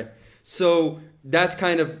systems, right? So that's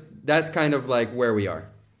kind of like where we are.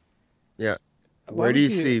 Yeah. Where do you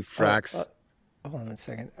see Frax? Hold on a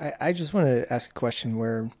second. I just want to ask a question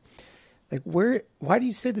why do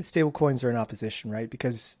you say that stablecoins are in opposition, right?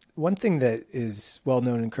 Because one thing that is well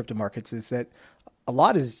known in crypto markets is that a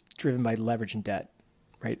lot is driven by leverage and debt,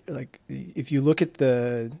 right? Like if you look at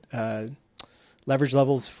the leverage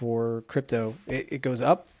levels for crypto, it goes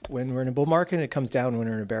up when we're in a bull market and it comes down when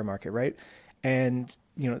we're in a bear market, right? And,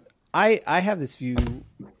 I have this view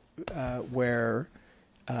where,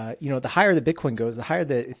 the higher the Bitcoin goes, the higher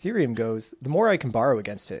the Ethereum goes, the more I can borrow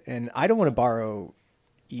against it. And I don't want to borrow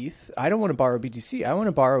ETH. I don't want to borrow BTC. I want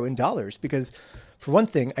to borrow in dollars because, for one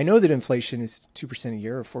thing, I know that inflation is 2% a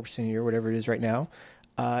year or 4% a year, whatever it is right now.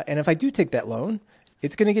 And if I do take that loan,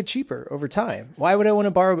 it's going to get cheaper over time. Why would I want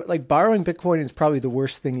to borrow? Like borrowing Bitcoin is probably the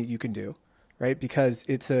worst thing that you can do, right? Because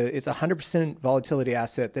it's a 100% volatility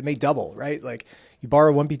asset that may double, right? Like you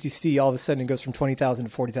borrow one BTC, all of a sudden it goes from $20,000 to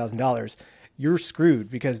 $40,000. You're screwed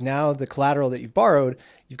because now the collateral that you've borrowed,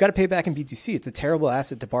 you've got to pay back in BTC. It's a terrible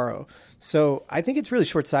asset to borrow. So I think it's really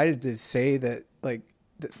short-sighted to say that like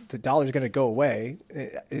the dollar is going to go away.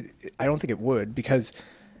 I don't think it would, because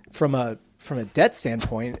from a debt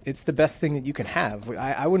standpoint, it's the best thing that you can have.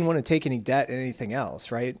 I wouldn't want to take any debt and anything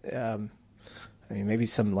else, right? I mean, maybe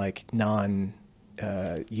some like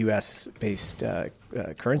non-US based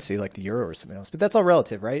currency like the euro or something else, but that's all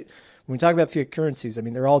relative, right? When we talk about fiat currencies, I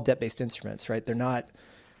mean, they're all debt-based instruments, right? They're not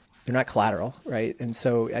collateral, right? And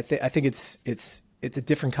so I think it's a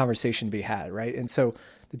different conversation to be had, right? And so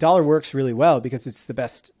the dollar works really well because it's the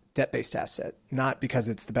best debt-based asset, not because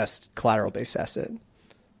it's the best collateral-based asset.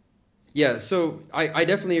 Yeah, so I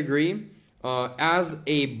definitely agree. As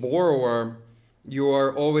a borrower, you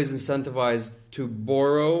are always incentivized to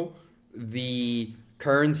borrow the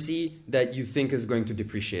currency that you think is going to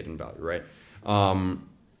depreciate in value, right?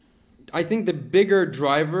 I think the bigger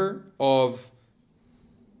driver of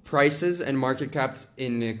prices and market caps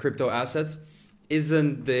in crypto assets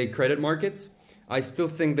isn't the credit markets. I still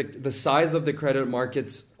think that the size of the credit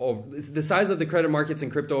markets in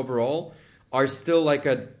crypto overall are still like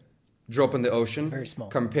a drop in the ocean. Very small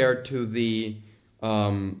compared to the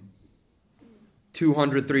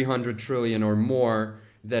 200, 300 trillion or more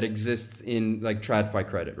that exists in like TradFi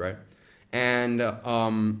credit, right? And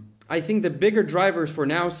I think the bigger drivers for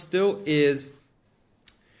now still is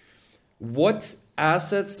what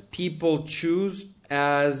assets people choose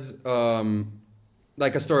as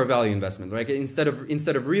like a store of value investment, right? Instead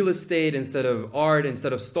of real estate, instead of art,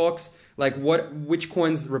 instead of stocks, like which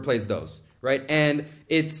coins replace those, right? And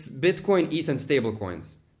it's Bitcoin, ETH, and stable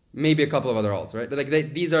coins, maybe a couple of other alts, right?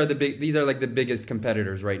 Like these are like the biggest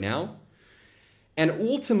competitors right now. And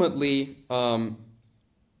ultimately,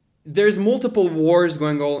 there's multiple wars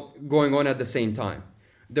going on at the same time.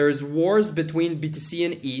 There's wars between BTC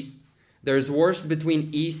and ETH. There's wars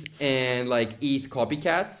between ETH and like ETH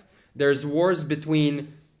copycats. There's wars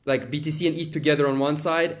between like BTC and ETH together on one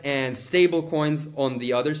side and stable coins on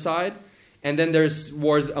the other side. And then there's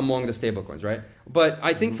wars among the stable coins, right? But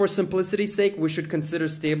I think for simplicity's sake, we should consider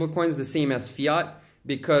stable coins the same as fiat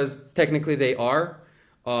because technically they are.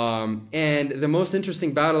 And the most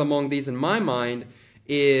interesting battle among these in my mind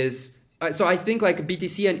is, so I think like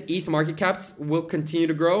BTC and ETH market caps will continue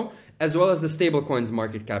to grow as well as the stable coins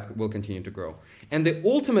market cap will continue to grow. And the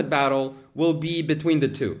ultimate battle will be between the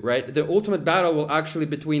two, right? The ultimate battle will actually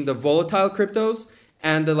be between the volatile cryptos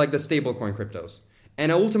and the stablecoin cryptos.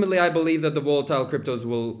 And ultimately, I believe that the volatile cryptos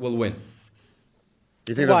will win.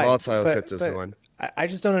 You think the volatile cryptos will win? I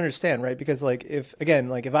just don't understand, right? Because if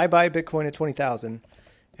I buy Bitcoin at 20,000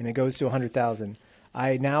 and it goes to 100,000,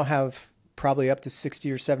 I now have probably up to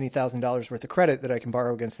 $60,000 or $70,000 worth of credit that I can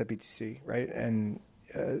borrow against that BTC, right? And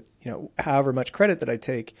however much credit that I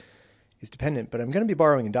take is dependent, but I'm going to be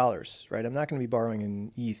borrowing in dollars, right? I'm not going to be borrowing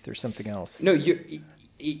in ETH or something else. No,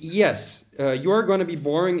 yes, you are going to be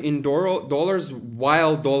borrowing in dollars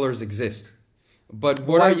while dollars exist. But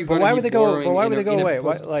what are you going to be borrowing? But why would they go away?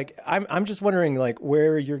 I'm just wondering,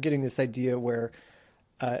 where you're getting this idea where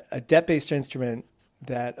a debt-based instrument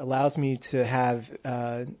that allows me to have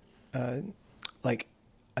a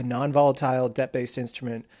non-volatile debt-based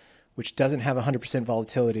instrument which doesn't have 100%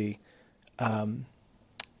 volatility.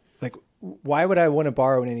 Why would I want to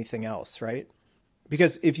borrow in anything else, right?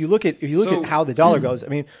 Because if you look at how the dollar goes, I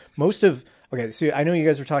mean, so I know you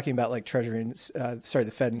guys were talking about Treasury and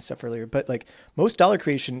the Fed and stuff earlier, but most dollar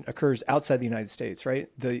creation occurs outside the United States, right?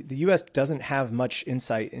 The U.S. doesn't have much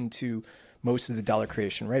insight into most of the dollar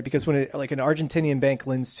creation, right? Because when an Argentinian bank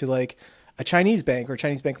lends to a Chinese bank or a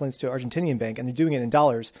Chinese bank lends to an Argentinian bank and they're doing it in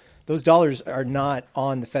dollars, those dollars are not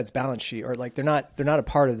on the Fed's balance sheet or they're not a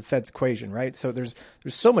part of the Fed's equation, right? So there's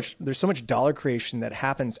so much dollar creation that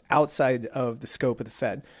happens outside of the scope of the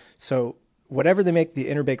Fed. So whatever they make the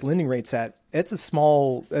interbank lending rates at,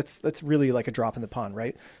 that's really like a drop in the pond,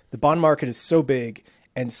 right? The bond market is so big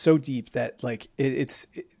and so deep that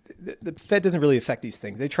the Fed doesn't really affect these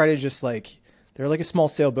things. They try to just they're like a small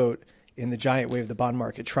sailboat in the giant wave of the bond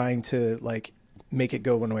market, trying to make it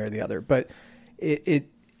go one way or the other. But it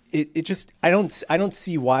just I don't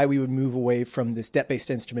see why we would move away from this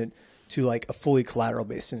debt-based instrument to a fully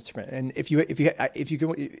collateral-based instrument. And if you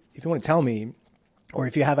want to tell me, or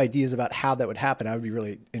if you have ideas about how that would happen, I would be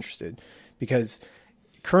really interested. Because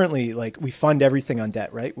currently, we fund everything on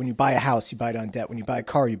debt, right? When you buy a house, you buy it on debt. When you buy a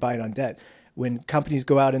car, you buy it on debt. When companies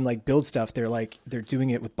go out and build stuff, they're doing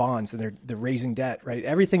it with bonds and they're raising debt, right?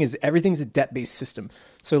 Everything's a debt-based system.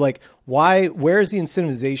 So where is the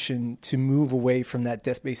incentivization to move away from that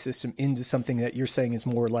debt-based system into something that you're saying is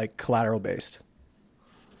more collateral-based?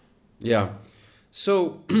 Yeah.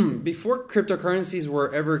 So before cryptocurrencies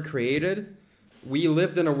were ever created, we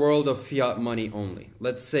lived in a world of fiat money only.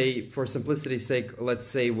 Let's say, for simplicity's sake, we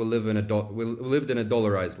lived in a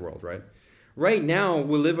dollarized world, right? Right now,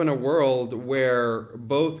 we live in a world where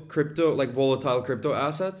both crypto, volatile crypto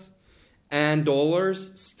assets, and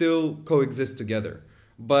dollars still coexist together.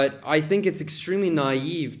 But I think it's extremely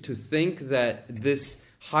naive to think that this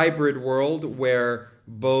hybrid world where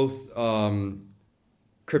both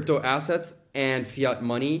crypto assets and fiat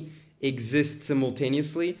money exist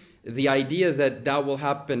simultaneously, the idea that will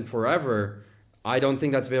happen forever, I don't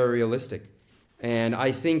think that's very realistic. And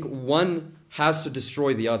I think one has to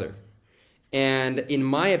destroy the other. And in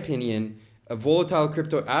my opinion, volatile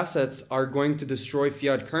crypto assets are going to destroy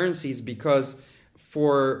fiat currencies because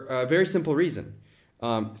for a very simple reason.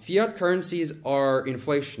 Fiat currencies are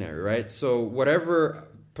inflationary, right? So whatever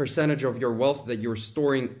percentage of your wealth that you're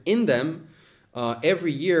storing in them,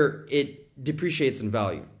 every year it depreciates in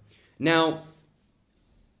value. Now,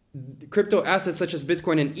 crypto assets such as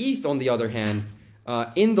Bitcoin and ETH, on the other hand,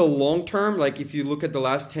 in the long term, if you look at the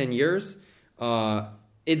last 10 years,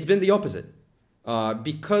 it's been the opposite.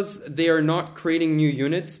 Because they are not creating new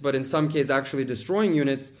units, but in some cases actually destroying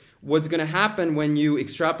units, what's going to happen when you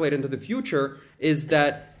extrapolate into the future is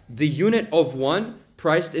that the unit of one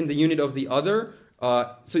priced in the unit of the other,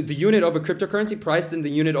 so the unit of a cryptocurrency priced in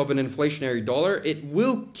the unit of an inflationary dollar, it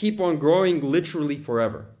will keep on growing literally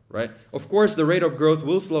forever, right? Of course, the rate of growth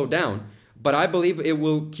will slow down, but I believe it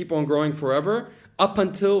will keep on growing forever up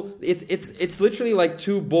until it's literally like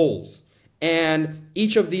two bowls. And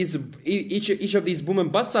each of these boom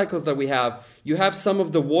and bust cycles that we have, you have some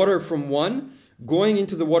of the water from one going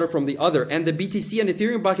into the water from the other. And the BTC and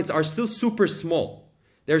Ethereum buckets are still super small.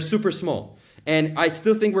 They're super small. And I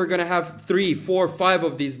still think we're going to have 3, 4, 5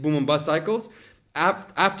 of these boom and bust cycles,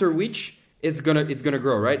 after which it's gonna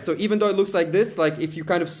grow, right? So even though it looks like this, like if you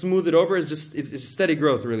kind of smooth it over, it's steady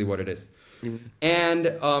growth, really what it is. Mm-hmm.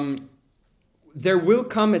 And there will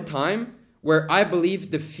come a time where I believe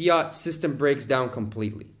the fiat system breaks down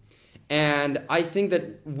completely. And I think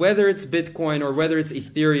that whether it's Bitcoin or whether it's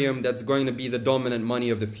Ethereum that's going to be the dominant money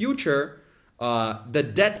of the future,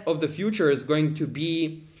 the debt of the future is going to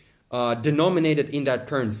be denominated in that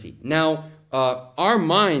currency. Now, our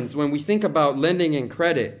minds, when we think about lending and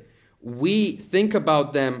credit, we think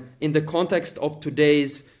about them in the context of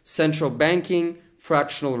today's central banking,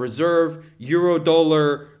 fractional reserve, euro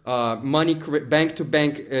dollar, money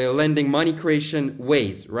bank-to-bank lending, money creation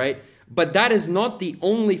ways, right? But that is not the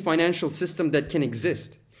only financial system that can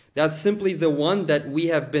exist. That's simply the one that we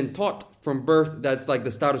have been taught from birth. That's like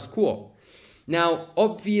the status quo. Now,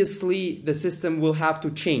 obviously, the system will have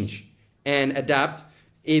to change and adapt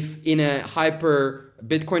if in a hyper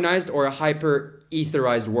Bitcoinized or a hyper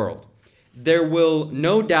etherized world. There will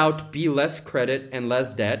no doubt be less credit and less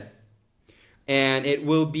debt, and it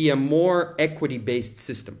will be a more equity-based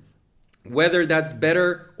system. Whether that's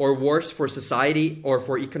better or worse for society or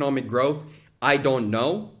for economic growth, I don't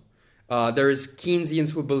know. There's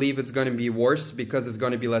Keynesians who believe it's going to be worse because it's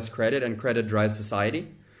going to be less credit and credit drives society.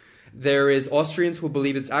 There is Austrians who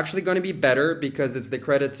believe it's actually going to be better because it's the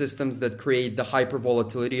credit systems that create the hyper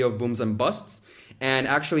volatility of booms and busts. And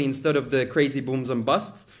actually, instead of the crazy booms and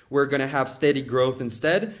busts, we're going to have steady growth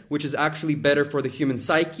instead, which is actually better for the human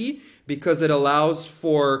psyche because it allows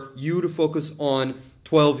for you to focus on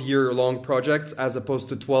 12-year-long projects as opposed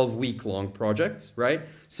to 12-week-long projects, right?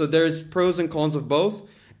 So there's pros and cons of both,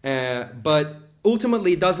 but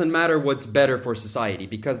ultimately it doesn't matter what's better for society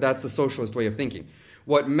because that's the socialist way of thinking.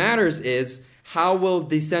 What matters is how will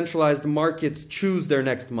decentralized markets choose their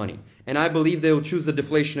next money? And I believe they'll choose the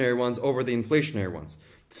deflationary ones over the inflationary ones.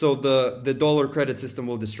 So the dollar credit system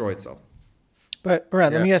will destroy itself. But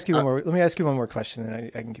Murad, let me ask you one more. Let me ask you one more question,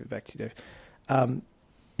 and I can give it back to you, Dave. I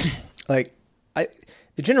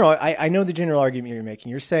know the general argument you're making.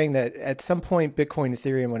 You're saying that at some point, Bitcoin,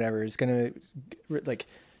 Ethereum, whatever, is going to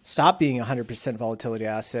stop being a 100% volatility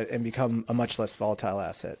asset and become a much less volatile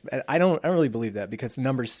asset. And I don't really believe that because the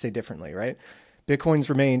numbers say differently, right? Bitcoin's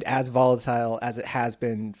remained as volatile as it has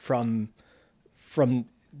been from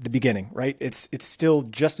the beginning, right? It's still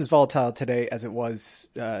just as volatile today as it was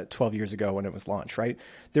 12 years ago when it was launched, right?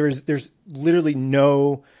 There's literally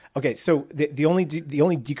no. Okay, so the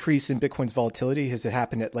only decrease in Bitcoin's volatility has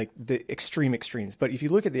happened at like the extremes. But if you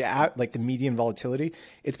look at the median volatility,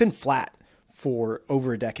 it's been flat for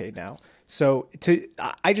over a decade now. So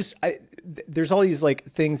there's all these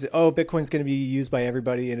like things that, Bitcoin's going to be used by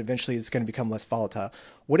everybody and eventually it's going to become less volatile.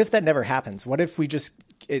 What if that never happens? What if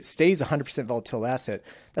it stays 100% volatile asset?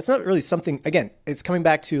 That's not really something, again, it's coming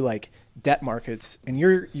back to like debt markets. And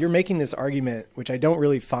you're making this argument, which I don't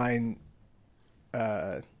really find,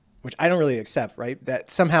 which I don't really accept, right?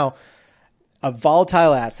 That somehow a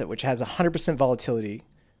volatile asset, which has 100% volatility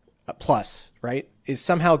plus, right, is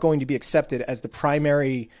somehow going to be accepted as the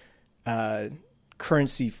primary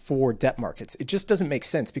currency for debt markets. It just doesn't make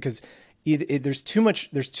sense because there's too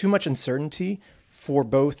much uncertainty for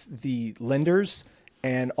both the lenders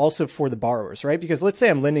and also for the borrowers, right? Because let's say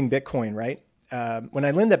I'm lending Bitcoin, right? When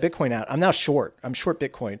I lend that Bitcoin out, I'm now short. I'm short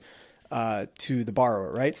Bitcoin to the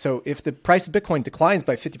borrower, right? So if the price of Bitcoin declines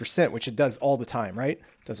by 50%, which it does all the time, right?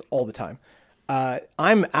 It does all the time.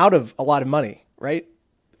 I'm out of a lot of money, right?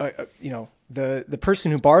 The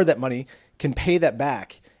person who borrowed that money can pay that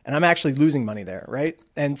back, and I'm actually losing money there, right?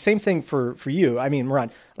 And same thing for you. I mean,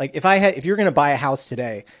 Murad, like if you're going to buy a house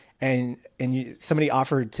today, and somebody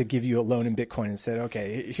offered to give you a loan in Bitcoin and said,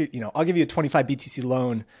 okay, I'll give you a 25 BTC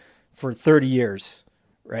loan for 30 years,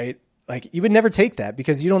 right? Like you would never take that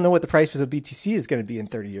because you don't know what the price of BTC is going to be in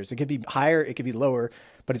 30 years. It could be higher, it could be lower,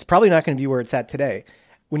 but it's probably not going to be where it's at today.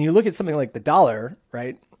 When you look at something like the dollar,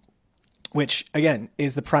 right, which again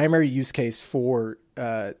is the primary use case for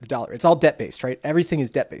the dollar, it's all debt based, right? Everything is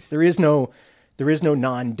debt based. There is no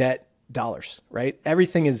non-debt dollars, right?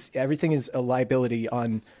 Everything is a liability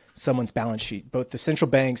on someone's balance sheet. Both the central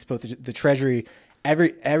banks, both the Treasury,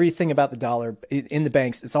 everything about the dollar in the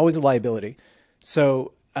banks, it's always a liability.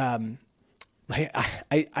 So I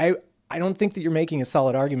don't think that you're making a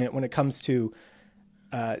solid argument when it comes to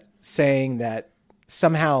saying that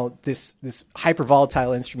somehow this hyper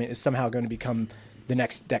volatile instrument is somehow going to become the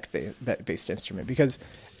next debt-based instrument. Because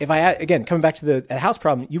again, coming back to the house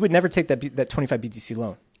problem, you would never take that 25 BTC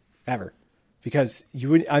loan ever, because you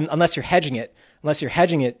would, unless you're hedging it,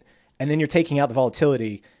 and then you're taking out the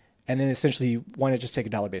volatility, and then essentially you want to just take a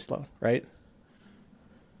dollar-based loan, right?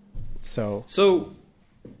 So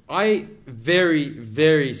I very,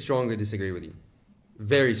 very strongly disagree with you.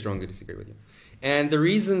 Very strongly disagree with you. And the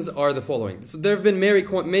reasons are the following. So there have been many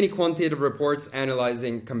quantitative reports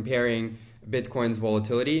analyzing, comparing Bitcoin's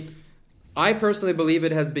volatility. I personally believe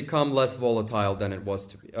it has become less volatile than it was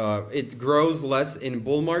to be. It grows less in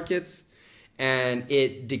bull markets, and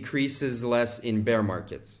it decreases less in bear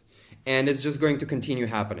markets. And it's just going to continue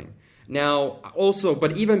happening. Now, also,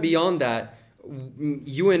 but even beyond that,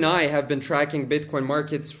 you and I have been tracking Bitcoin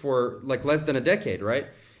markets for like less than a decade, right?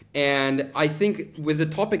 And I think with the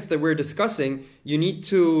topics that we're discussing, you need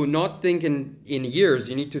to not think in years,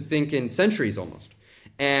 you need to think in centuries almost.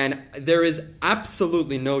 And there is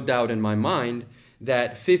absolutely no doubt in my mind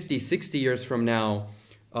that 50, 60 years from now,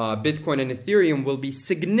 Bitcoin and Ethereum will be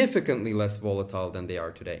significantly less volatile than they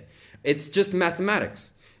are today. It's just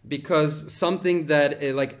mathematics, because something that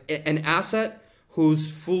like an asset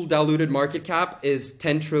whose full diluted market cap is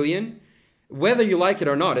 10 trillion, whether you like it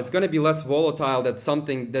or not, it's going to be less volatile than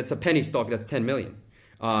something that's a penny stock that's 10 million.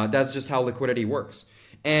 That's just how liquidity works.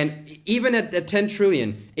 And even at 10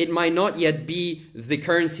 trillion, it might not yet be the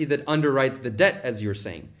currency that underwrites the debt, as you're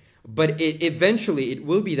saying. But eventually, it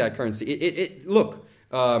will be that currency. Look,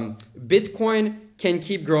 Bitcoin can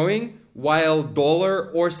keep growing while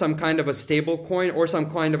dollar or some kind of a stable coin or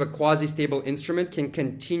some kind of a quasi-stable instrument can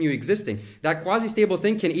continue existing. That quasi-stable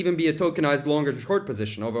thing can even be a tokenized long or short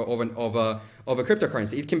position of a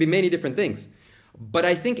cryptocurrency. It can be many different things. But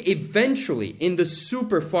I think eventually, in the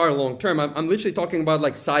super far long term, I'm literally talking about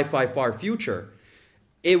like sci-fi far future,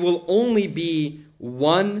 it will only be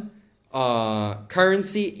one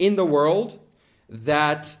currency in the world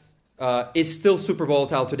that is still super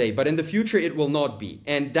volatile today. But in the future, it will not be.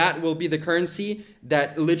 And that will be the currency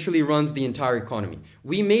that literally runs the entire economy.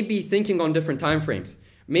 We may be thinking on different time frames.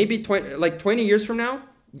 Maybe 20 years from now,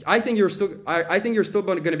 I think you're still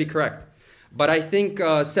going to be correct. But I think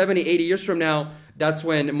 70, 80 years from now, that's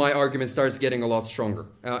when my argument starts getting a lot stronger.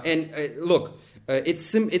 Look,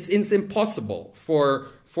 it's impossible for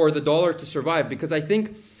the dollar to survive, because I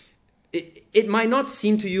think it might not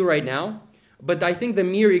seem to you right now, but I think the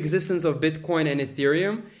mere existence of Bitcoin and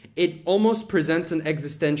Ethereum, it almost presents an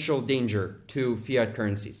existential danger to fiat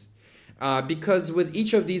currencies. Because with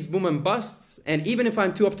each of these boom and busts, and even if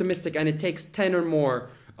I'm too optimistic and it takes 10 or more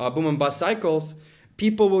boom and bust cycles,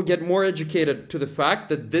 people will get more educated to the fact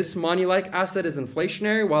that this money-like asset is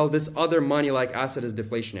inflationary while this other money-like asset is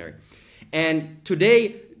deflationary. And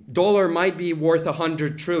today, dollar might be worth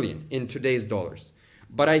 100 trillion in today's dollars.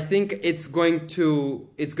 But I think it's going to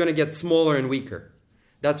get smaller and weaker.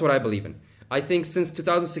 That's what I believe in. I think since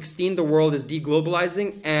 2016, the world is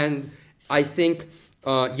deglobalizing, and I think,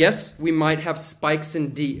 yes, we might have spikes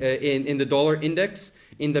in the dollar index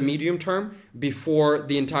in the medium term before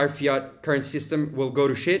the entire fiat currency system will go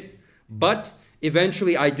to shit. But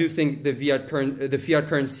eventually, I do think the fiat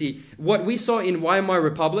currency, what we saw in Weimar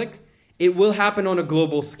Republic, it will happen on a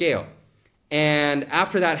global scale. And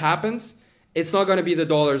after that happens, it's not going to be the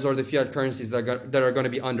dollars or the fiat currencies that are going to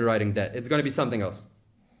be underwriting debt. It's going to be something else.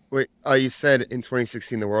 Wait, you said in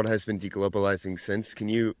 2016 the world has been deglobalizing since. Can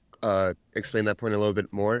you explain that point a little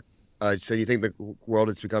bit more? So you think the world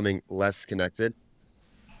is becoming less connected?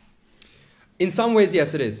 In some ways,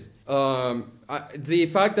 yes, it is. The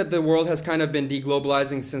fact that the world has kind of been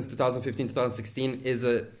deglobalizing since 2015, 2016 is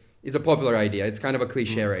a popular idea. It's kind of a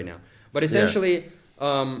cliche right now. But essentially,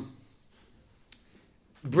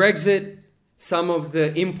 Brexit, some of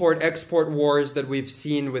the import-export wars that we've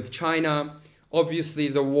seen with China, obviously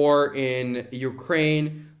the war in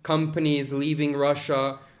Ukraine, companies leaving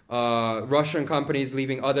Russia, Russian companies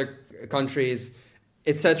leaving other countries,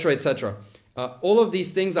 etc., etc. All of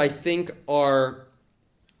these things, I think, are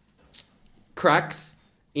cracks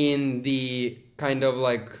in the kind of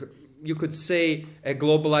like, you could say, a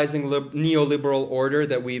globalizing neoliberal order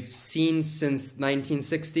that we've seen since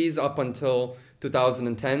 1960s up until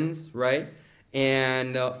 2010s, right?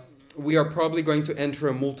 And we are probably going to enter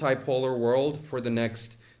a multipolar world for the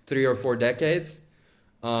next 3 or 4 decades,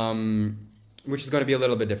 which is going to be a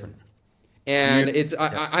little bit different. And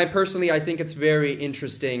I personally, I think it's very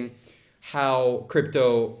interesting how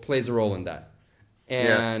crypto plays a role in that.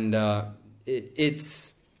 And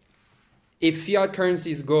it's, if fiat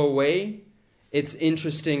currencies go away, it's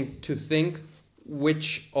interesting to think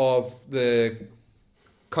which of the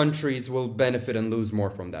countries will benefit and lose more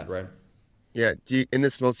from that, right? Yeah. In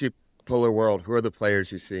this multipolar world, who are the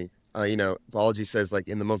players you see? Balaji says like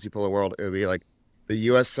in the multipolar world, it would be like the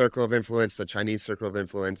U.S. circle of influence, the Chinese circle of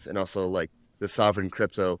influence, and also like the sovereign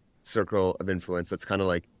crypto circle of influence. That's kind of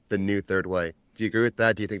like the new third way. Do you agree with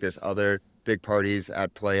that? Do you think there's other big parties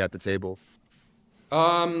at play at the table?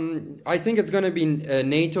 I think it's going to be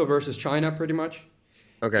NATO versus China pretty much.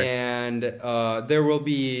 Okay. And there will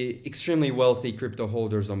be extremely wealthy crypto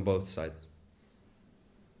holders on both sides.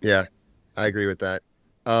 Yeah, I agree with that.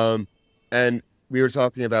 And we were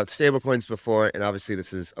talking about stablecoins before, and obviously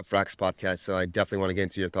this is a Frax podcast, so I definitely want to get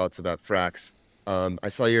into your thoughts about Frax. I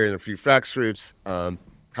saw you're in a few Frax groups.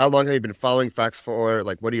 How long have you been following Frax for?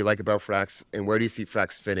 Like, what do you like about Frax, and where do you see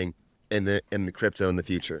Frax fitting in the crypto in the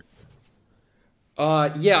future?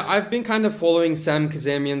 I've been kind of following Sam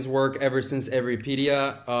Kazemian's work ever since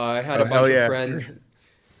Everypedia. I had a bunch of friends.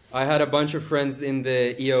 I had a bunch of friends in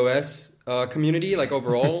the EOS community, like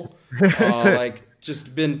overall, like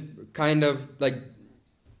just been kind of like,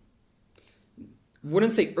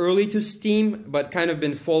 wouldn't say early to Steam, but kind of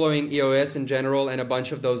been following EOS in general and a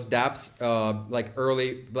bunch of those dApps,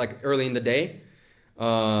 early in the day.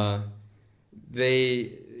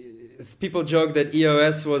 People joke that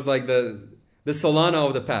EOS was like the Solana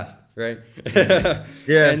of the past, right?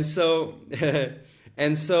 Yeah. And so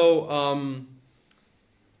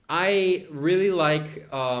I really like,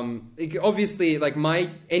 obviously, like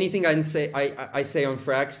anything I say on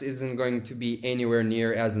Frax isn't going to be anywhere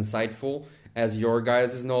near as insightful as your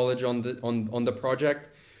guys' knowledge on the project.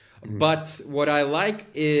 Mm-hmm. But what I like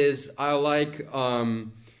is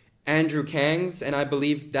Andrew Kang's, and I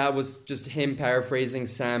believe that was just him paraphrasing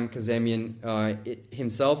Sam Kazemian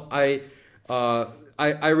himself. I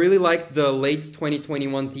really like the late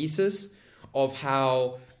 2021 thesis of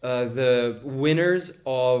how the winners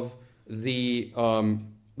of the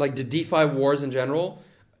DeFi wars in general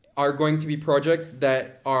are going to be projects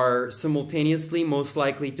that are simultaneously most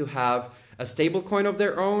likely to have a stable coin of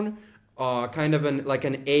their own, kind of an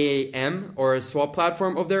AAM or a swap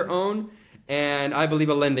platform of their own, and I believe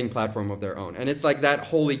a lending platform of their own. And it's like that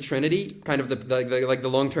holy trinity, kind of the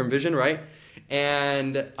long-term vision, right?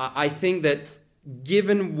 And I think that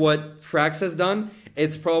given what Frax has done,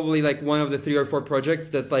 it's probably like one of the 3 or 4 projects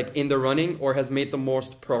that's like in the running or has made the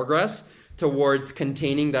most progress towards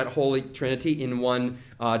containing that holy trinity in one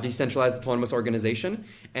decentralized autonomous organization.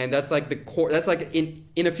 And that's like the core, that's like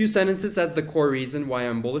in a few sentences, that's the core reason why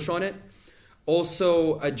I'm bullish on it.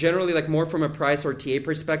 Also, generally, like more from a price or TA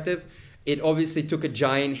perspective, it obviously took a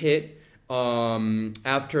giant hit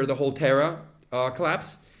after the whole Terra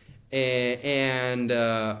collapse. I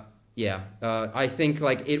think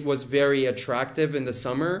like it was very attractive in the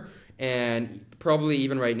summer and probably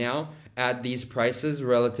even right now at these prices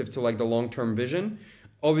relative to like the long-term vision.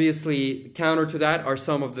 Obviously, counter to that are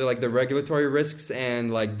some of the like the regulatory risks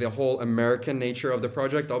and like the whole American nature of the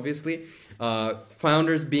project. Obviously,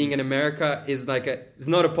 founders being in America is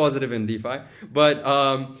not a positive in DeFi, but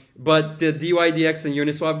the DYDX and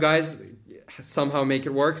Uniswap guys somehow make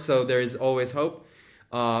it work. So there is always hope.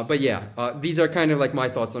 These are kind of like my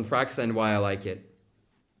thoughts on Frax and why I like it.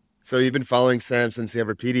 So you've been following Sam since the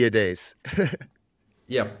Everpedia days.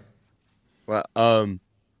 Yep. Well,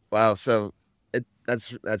 wow. So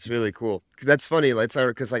that's really cool. That's funny.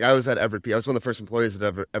 Because like I was at Everpedia. I was one of the first employees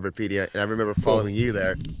at Everpedia, and I remember following you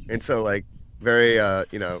there. And so like very, I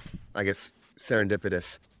guess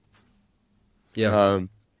serendipitous. Yeah.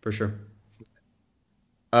 For sure.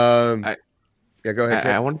 Go ahead.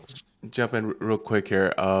 I want to jump in real quick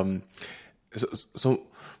here. So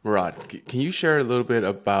Murad, can you share a little bit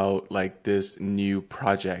about like this new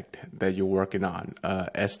project that you're working on,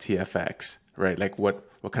 STFX, right? Like what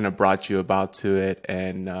kind of brought you about to it,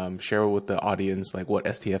 and share with the audience like what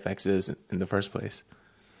STFX is in the first place?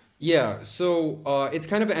 Yeah, so it's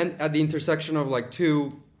kind of at the intersection of like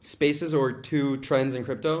 2 spaces or 2 trends in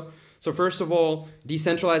crypto. So first of all,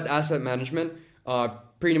 decentralized asset management,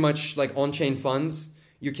 pretty much like on-chain funds.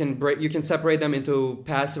 You can separate them into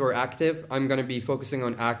passive or active. I'm going to be focusing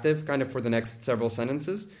on active kind of for the next several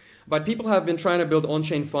sentences. But people have been trying to build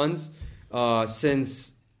on-chain funds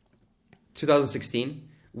since 2016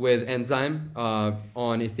 with Enzyme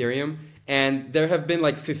on Ethereum. And there have been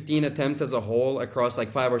like 15 attempts as a whole across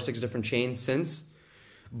like 5 or 6 different chains since.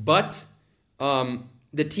 But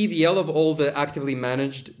the TVL of all the actively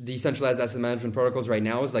managed decentralized asset management protocols right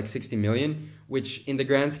now is like 60 million, which in the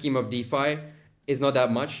grand scheme of DeFi is not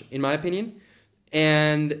that much, in my opinion.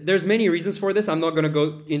 And there's many reasons for this. I'm not going to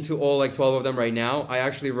go into all like 12 of them right now. I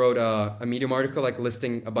actually wrote a Medium article like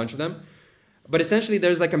listing a bunch of them. But essentially,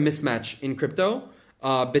 there's like a mismatch in crypto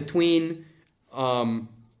between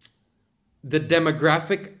the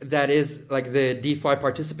demographic that is like the DeFi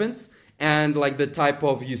participants and like the type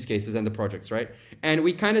of use cases and the projects, right? And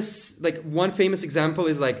we kind of like one famous example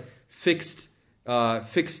is like fixed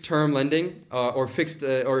term lending or fixed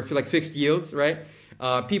yields, right?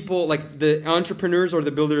 People like the entrepreneurs or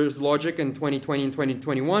the builders' logic in 2020 and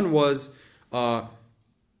 2021 was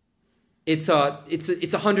it's a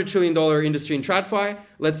 $100 trillion industry in TradFi.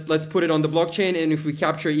 Let's put it on the blockchain, and if we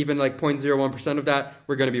capture even like 0.01% of that,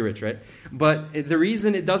 we're gonna be rich, right? But the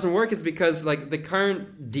reason it doesn't work is because like the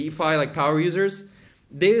current DeFi like power users,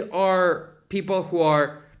 they are people who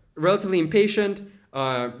are relatively impatient,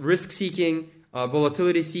 risk seeking,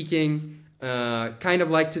 volatility seeking, kind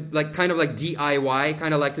of like DIY,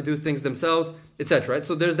 kind of like to do things themselves, etc. Right?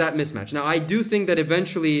 So there's that mismatch. Now I do think that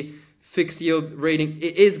eventually fixed yield rating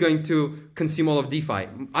is going to consume all of DeFi.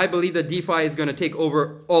 I believe that DeFi is going to take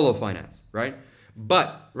over all of finance, right?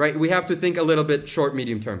 But, right, we have to think a little bit short,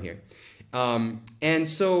 medium term here. And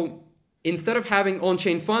so instead of having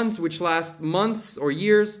on-chain funds, which last months or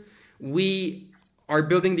years, we are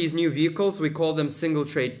building these new vehicles. We call them single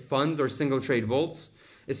trade funds or single trade vaults.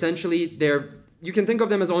 Essentially, you can think of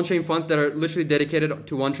them as on-chain funds that are literally dedicated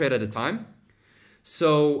to one trade at a time.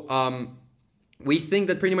 So, we think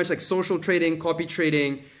that pretty much like social trading, copy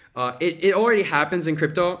trading, it already happens in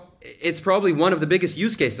crypto. It's probably one of the biggest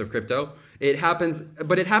use cases of crypto. It happens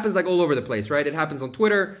like all over the place, right? It happens on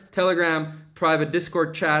Twitter, Telegram, private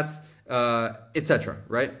Discord chats, etc.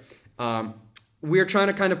 Right? We're trying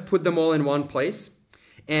to kind of put them all in one place.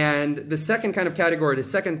 And the second kind of category, the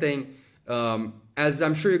second thing, as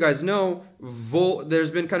I'm sure you guys know, there's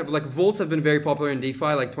been kind of like vaults have been very popular in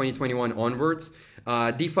DeFi, like 2021 onwards.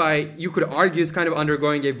 DeFi, you could argue, is kind of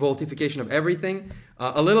undergoing a vaultification of everything.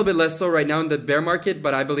 A little bit less so right now in the bear market,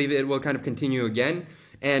 but I believe it will kind of continue again.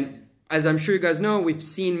 And as I'm sure you guys know, we've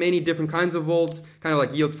seen many different kinds of vaults, kind of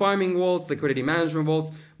like yield farming vaults, liquidity management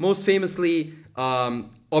vaults, most famously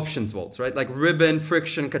options vaults, right? Like Ribbon,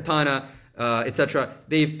 Friction, Katana, etc.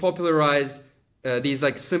 They've popularized these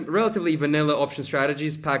like relatively vanilla option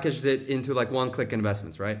strategies, packaged it into like one-click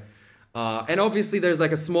investments, right? And obviously there's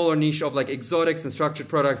like a smaller niche of like exotics and structured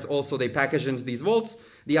products. Also, they package into these vaults.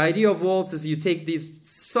 The idea of vaults is you take these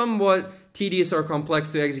somewhat tedious or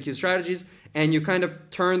complex to execute strategies and you kind of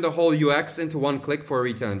turn the whole UX into one click for a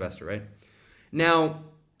retail investor, right? Now,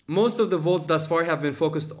 most of the vaults thus far have been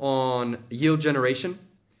focused on yield generation.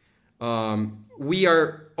 We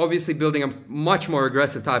are obviously building a much more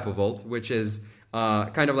aggressive type of vault, which is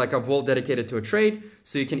kind of like a vault dedicated to a trade.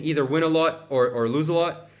 So you can either win a lot or lose a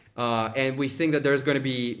lot. And we think that there's going to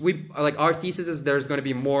be, our thesis is there's going to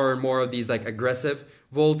be more and more of these like aggressive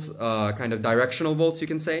vaults, kind of directional vaults, you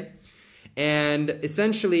can say. And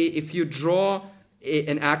essentially, if you draw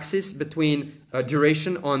an axis between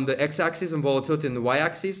duration on the x-axis and volatility in the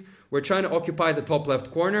y-axis, we're trying to occupy the top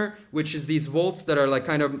left corner, which is these vaults that are like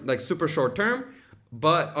kind of like super short term,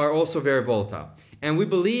 but are also very volatile. And we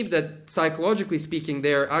believe that psychologically speaking,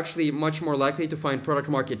 they're actually much more likely to find product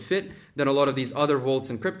market fit than a lot of these other vaults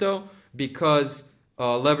in crypto, because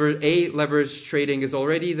leverage trading is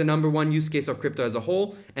already the number one use case of crypto as a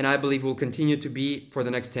whole, and I believe will continue to be for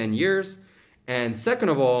the next 10 years. And second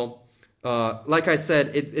of all, like I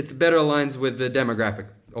said, it's better aligns with the demographic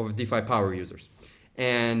of DeFi power users.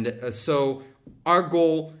 And so our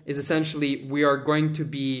goal is essentially we are going to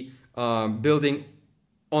be building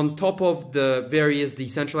on top of the various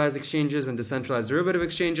decentralized exchanges and decentralized derivative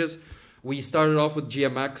exchanges. We started off with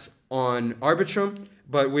GMX on Arbitrum,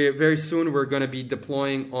 but very soon we're going to be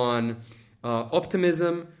deploying on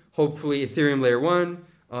Optimism, hopefully Ethereum Layer 1,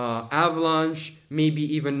 Avalanche, maybe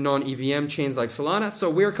even non-EVM chains like Solana. So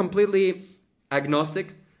we're completely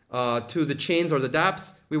agnostic to the chains or the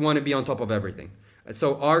dApps. We want to be on top of everything.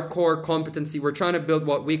 So our core competency, we're trying to build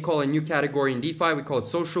what we call a new category in DeFi. We call it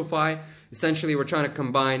SocialFi. Essentially, we're trying to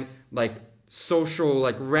combine like social,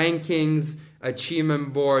 like rankings,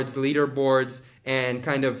 achievement boards, leaderboards, and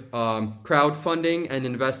kind of crowdfunding and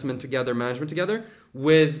investment together, management together,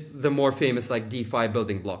 with the more famous like DeFi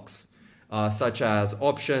building blocks, such as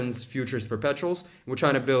options, futures, perpetuals. We're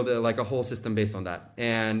trying to build like a whole system based on that.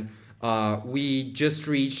 And we just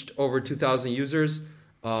reached over 2,000 users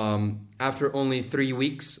after only 3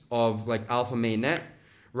 weeks of like alpha mainnet,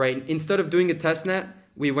 right? Instead of doing a test net,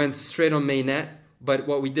 we went straight on mainnet But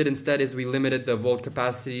what we did instead is we limited the vault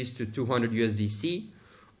capacities to 200 USDC.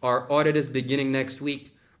 Our audit is beginning next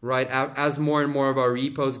week, right? As more and more of our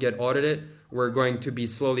repos get audited, we're going to be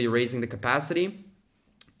slowly raising the capacity.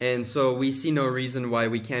 And so we see no reason why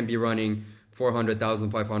we can't be running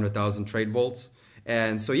 400,000, 500,000 trade vaults.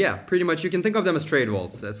 And so, yeah, pretty much you can think of them as trade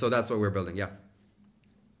vaults. So that's what we're building, yeah.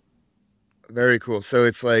 Very cool. So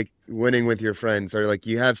it's like winning with your friends, or like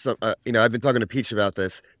you have some, I've been talking to Peach about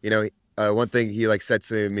this. One thing he like said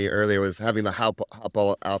to me earlier was having the hop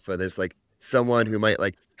ball alpha. There's like someone who might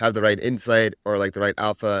like have the right insight or like the right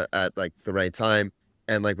alpha at like the right time.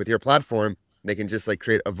 And like with your platform, they can just like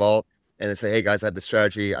create a vault and then say, hey guys, I have this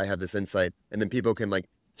strategy, I have this insight. And then people can like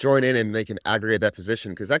join in and they can aggregate that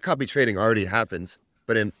position, because that copy trading already happens,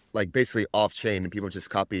 but in like basically off chain, and people just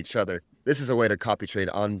copy each other. This is a way to copy trade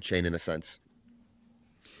on chain in a sense.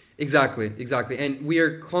 Exactly. And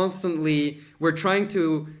we're trying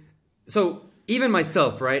to, so even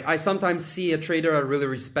myself, right? I sometimes see a trader I really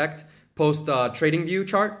respect post a trading view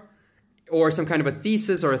chart or some kind of a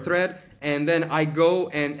thesis or a thread, and then I go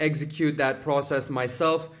and execute that process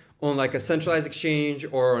myself on like a centralized exchange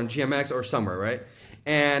or on GMX or somewhere, right?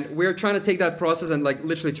 And we're trying to take that process and like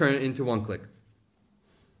literally turn it into one click.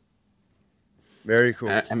 Very cool.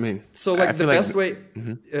 So like the best way,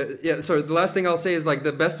 the last thing I'll say is like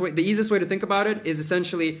the easiest way to think about it is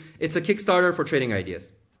essentially it's a Kickstarter for trading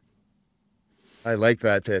ideas. I like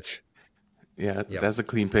that pitch. Yeah, that's a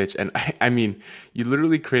clean pitch. And I mean, you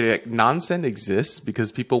literally created like nonsense exists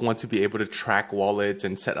because people want to be able to track wallets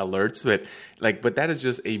and set alerts, but that is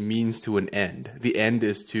just a means to an end. The end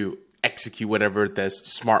is to execute whatever this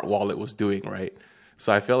smart wallet was doing, right?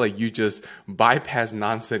 So I feel like you just bypass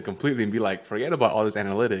nonsense completely and be like, forget about all this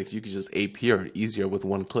analytics. You could just APR it easier with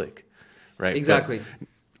one click, right? Exactly.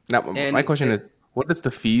 Now, my question is, what does the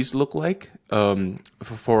fees look like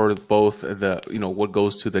for both the, what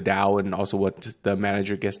goes to the DAO and also what the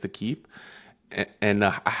manager gets to keep? And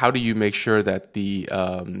how do you make sure that the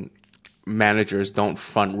managers don't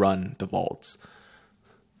front run the vaults?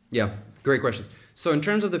 Yeah, great questions. So in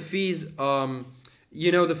terms of the fees,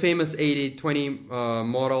 the famous 80-20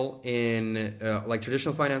 model in like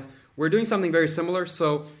traditional finance, we're doing something very similar.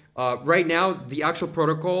 So right now, the actual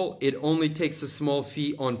protocol, it only takes a small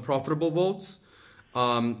fee on profitable vaults.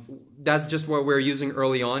 That's just what we're using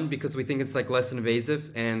early on because we think it's like less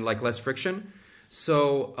invasive and like less friction.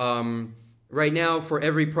 So right now, for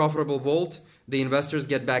every profitable vault, the investors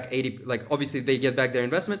get back 80, like obviously they get back their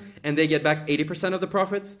investment and they get back 80% of the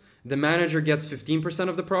profits. The manager gets 15%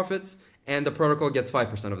 of the profits and the protocol gets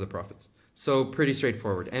 5% of the profits. So pretty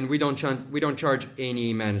straightforward. And we don't charge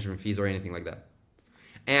any management fees or anything like that.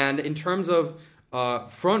 And in terms of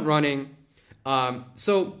front running,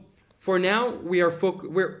 so for now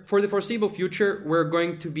for the foreseeable future, we're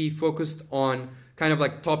going to be focused on kind of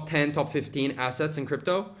like top 10, top 15 assets in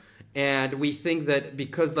crypto. And we think that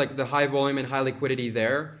because like the high volume and high liquidity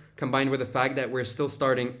there, combined with the fact that we're still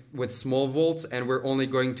starting with small vaults and we're only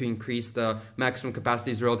going to increase the maximum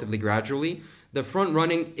capacities relatively gradually, the front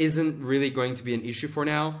running isn't really going to be an issue for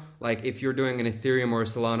now. Like if you're doing an Ethereum or a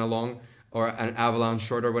Solana long or an Avalanche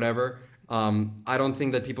short or whatever, I don't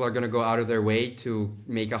think that people are going to go out of their way to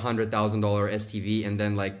make $100,000 STV and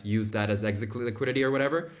then like use that as exit liquidity or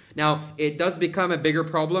whatever. Now, it does become a bigger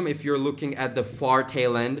problem if you're looking at the far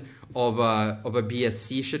tail end of a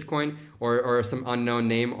BSC shitcoin or some unknown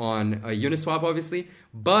name on Uniswap, obviously.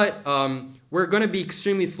 But we're going to be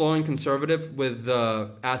extremely slow and conservative with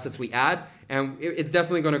the assets we add, and it's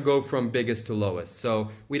definitely going to go from biggest to lowest.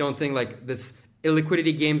 So we don't think like this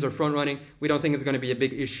illiquidity games or front running, we don't think it's going to be a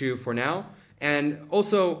big issue for now. And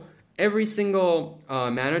also, every single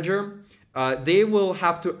manager, they will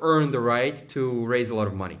have to earn the right to raise a lot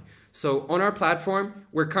of money. So on our platform,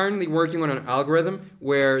 we're currently working on an algorithm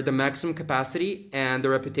where the maximum capacity and the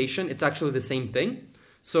reputation, it's actually the same thing.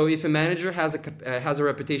 So if a manager has a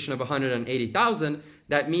reputation of 180,000,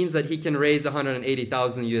 that means that he can raise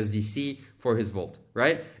 180,000 USDC for his vault,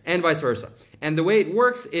 right? And vice versa. And the way it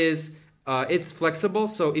works is it's flexible.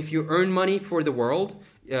 So if you earn money for the world,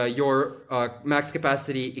 your max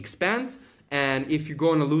capacity expands. And if you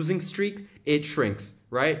go on a losing streak, it shrinks,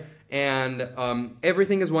 right? And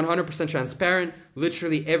everything is 100% transparent.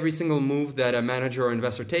 Literally every single move that a manager or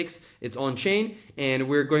investor takes, it's on chain. And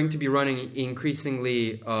we're going to be running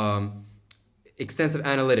increasingly extensive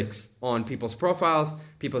analytics on people's profiles,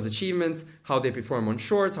 people's achievements, how they perform on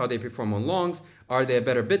shorts, how they perform on longs. Are they a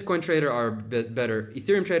better Bitcoin trader? Are a better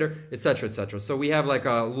Ethereum trader? Etc. etc. So we have like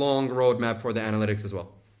a long roadmap for the analytics as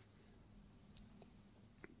well.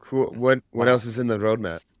 Cool. What else is in the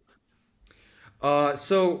roadmap?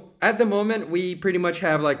 So at the moment, we pretty much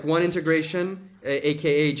have like one integration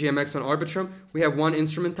aka GMX1 Arbitrum. We have one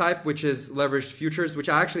instrument type, which is leveraged futures, which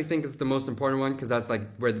I actually think is the most important one because that's like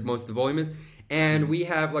where most of the volume is. And we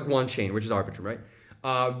have like one chain, which is Arbitrum, right?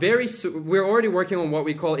 We're already working on what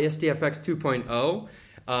we call STFX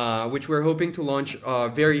 2.0, which we're hoping to launch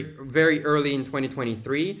very, very early in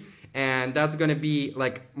 2023. And that's going to be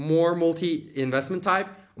like more multi-investment type,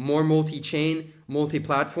 more multi-chain,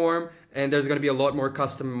 multi-platform, and there's going to be a lot more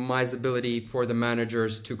customizability for the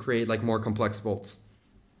managers to create like more complex vaults.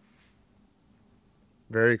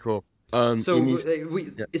 Very cool.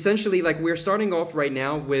 Essentially, like we're starting off right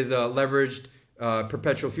now with leveraged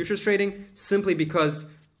perpetual futures trading simply because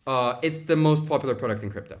it's the most popular product in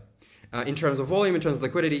crypto in terms of volume, in terms of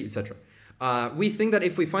liquidity, etc. We think that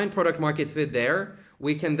if we find product market fit there,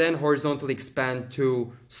 we can then horizontally expand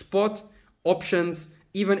to spot, options,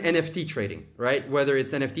 even NFT trading, right? Whether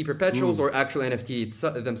it's NFT perpetuals or actual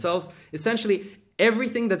NFT themselves. Essentially,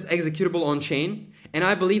 everything that's executable on chain. And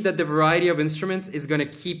I believe that the variety of instruments is going to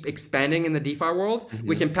keep expanding in the DeFi world. Mm-hmm.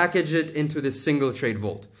 We can package it into this single trade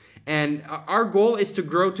vault. And our goal is to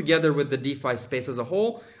grow together with the DeFi space as a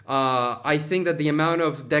whole. I think that the amount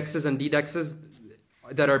of DEXs and DDEXs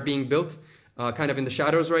that are being built kind of in the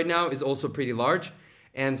shadows right now is also pretty large.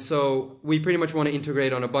 And so we pretty much want to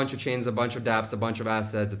integrate on a bunch of chains, a bunch of dApps, a bunch of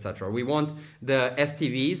assets, etc. We want the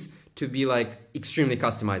STVs to be like extremely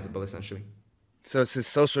customizable, essentially. So it's this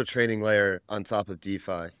social trading layer on top of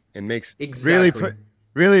DeFi and makes exactly.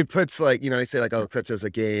 really puts like, you know, I say like, oh, crypto's a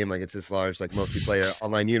game, like it's this large like multiplayer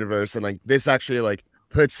online universe, and like this actually like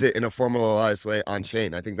puts it in a formalized way on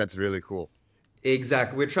chain. I think that's really cool.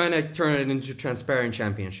 Exactly. We're trying to turn it into transparent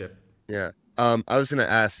championship. Yeah. I was going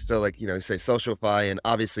to ask, so like, you know, say SocialFi, and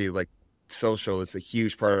obviously like social is a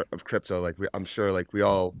huge part of crypto. Like I'm sure like we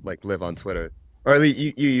all like live on Twitter, or at least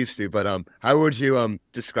you used to, but how would you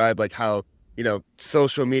describe like how, you know,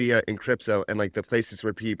 social media in crypto and like the places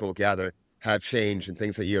where people gather have changed and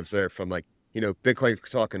things that you observed from like, you know, Bitcoin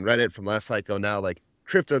Talk and Reddit from last cycle, now like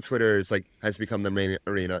crypto Twitter is like has become the main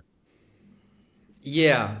arena?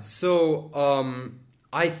 Yeah. So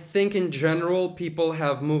I think in general, people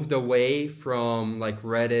have moved away from like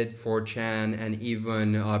Reddit, 4chan, and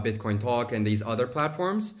even Bitcoin Talk and these other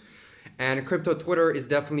platforms. And crypto Twitter is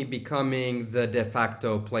definitely becoming the de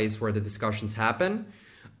facto place where the discussions happen.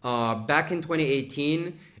 Back in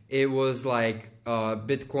 2018, it was like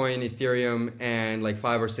Bitcoin, Ethereum, and like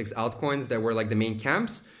 5 or 6 altcoins that were like the main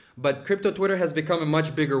camps. But crypto Twitter has become a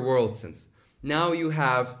much bigger world since. Now you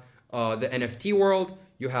have the NFT world,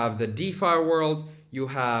 you have the DeFi world, you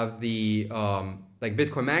have the like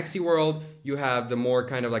Bitcoin Maxi world, you have the more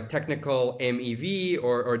kind of like technical MEV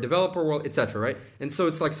or developer world, etc. Right? And so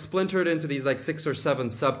it's like splintered into these like 6 or 7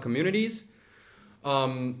 sub communities.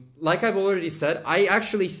 Like I've already said, I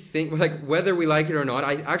actually think, like whether we like it or not,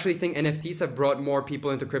 I actually think NFTs have brought more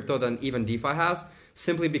people into crypto than even DeFi has,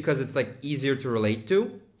 simply because it's like easier to relate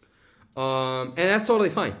to. And that's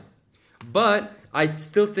totally fine. But I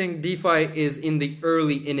still think DeFi is in the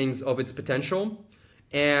early innings of its potential.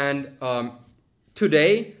 And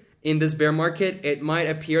today, in this bear market, it might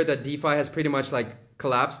appear that DeFi has pretty much like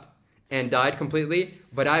collapsed and died completely.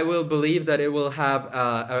 But I will believe that it will have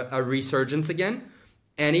a resurgence again.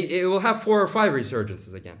 And it will have 4 or 5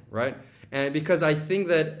 resurgences again, right? And because I think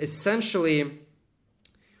that essentially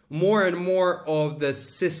more and more of the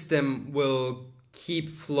system will keep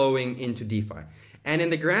flowing into DeFi. And in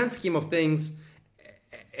the grand scheme of things,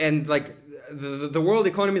 and like the world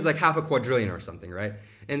economy is like half a quadrillion or something, right?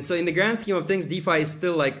 And so in the grand scheme of things, DeFi is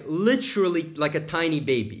still like literally like a tiny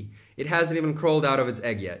baby. It hasn't even crawled out of its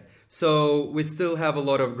egg yet. So we still have a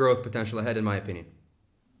lot of growth potential ahead, in my opinion.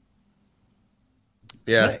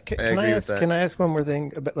 Yeah, Can I ask one more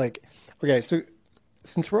thing about like, okay, so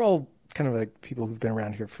since we're all kind of like people who've been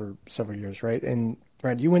around here for several years, right? And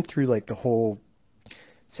Brad, you went through like the whole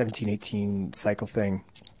 17, 18 cycle thing.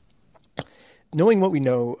 Knowing what we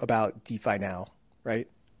know about DeFi now, right?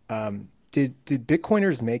 Did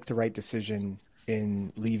Bitcoiners make the right decision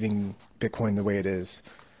in leaving Bitcoin the way it is?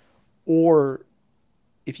 Or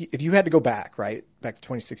if you had to go back, right? Back to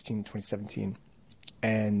 2016, 2017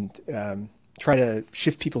 and try to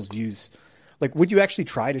shift people's views, like would you actually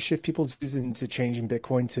try to shift people's views into changing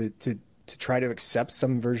Bitcoin to try to accept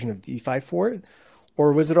some version of DeFi for it?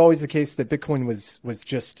 Or was it always the case that Bitcoin was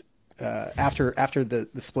just after the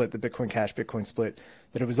split, the Bitcoin Cash, Bitcoin split,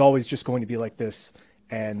 that it was always just going to be like this,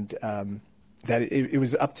 and that it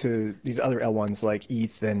was up to these other L1s like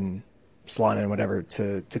ETH and Solana and whatever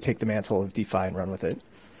to take the mantle of DeFi and run with it?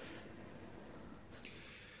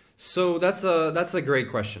 So that's a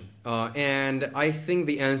great question, and I think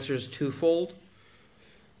the answer is twofold.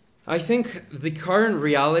 I think the current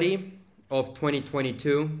reality of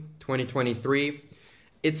 2022, 2023,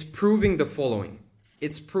 it's proving the following.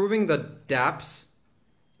 It's proving that dApps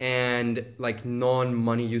and like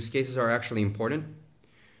non-money use cases are actually important,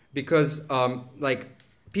 because like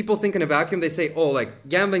people think in a vacuum. They say, oh, like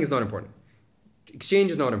gambling is not important, exchange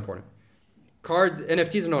is not important,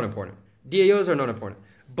 NFTs are not important, DAOs are not important.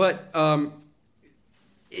 But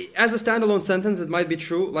as a standalone sentence, it might be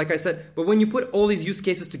true, like I said. But when you put all these use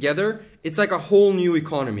cases together, it's like a whole new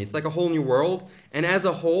economy. It's like a whole new world. And as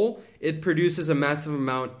a whole, it produces a massive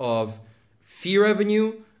amount of fee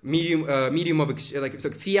revenue, medium of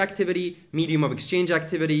fee activity, medium of exchange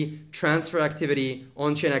activity, transfer activity,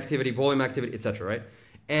 on-chain activity, volume activity, etc. Right?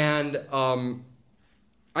 And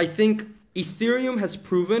I think Ethereum has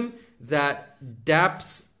proven that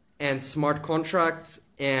dApps and smart contracts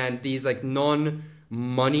and these like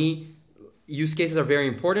non-money use cases are very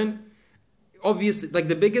important. Obviously, like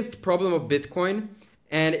the biggest problem of Bitcoin,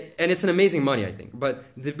 and it's an amazing money, I think, but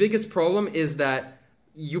the biggest problem is that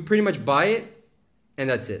you pretty much buy it and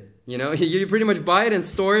that's it. You know, you pretty much buy it and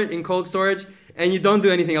store it in cold storage and you don't do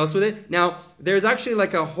anything else with it. Now, there's actually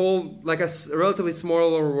like a relatively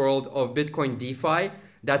smaller world of Bitcoin DeFi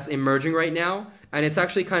that's emerging right now. And it's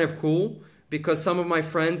actually kind of cool because some of my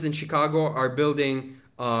friends in Chicago are building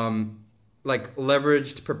like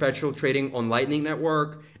leveraged perpetual trading on Lightning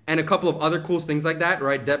Network and a couple of other cool things like that,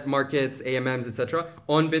 right? Debt markets, AMMs, etc.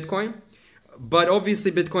 on Bitcoin. But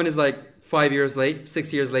obviously Bitcoin is like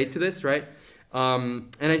 6 years late to this, right? And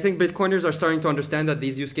I think Bitcoiners are starting to understand that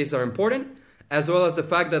these use cases are important, as well as the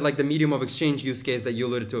fact that like the medium of exchange use case that you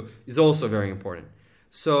alluded to is also very important.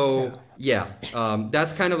 So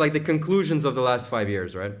that's kind of like the conclusions of the last 5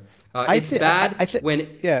 years, right? Yeah,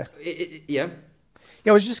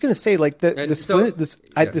 I was just going to say, like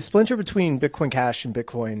the splinter between Bitcoin Cash and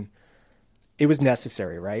Bitcoin, it was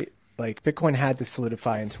necessary, right? Like Bitcoin had to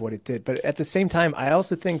solidify into what it did, but at the same time, I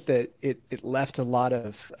also think that it left a lot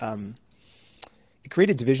of it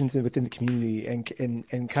created divisions within the community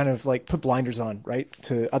and kind of like put blinders on, right,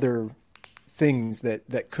 to other things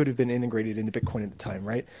that could have been integrated into Bitcoin at the time,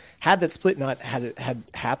 right? Had that split not had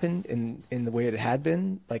happened in the way it had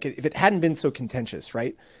been, like if it hadn't been so contentious,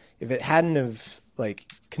 right? If it hadn't have like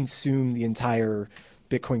consumed the entire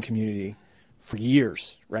Bitcoin community for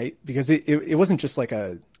years, right? Because it wasn't just like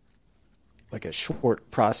a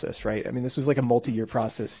short process, right? I mean, this was like a multi-year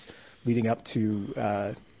process leading up to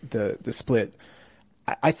the split.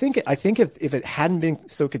 I think if it hadn't been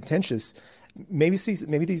so contentious, maybe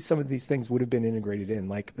some of these things would have been integrated in.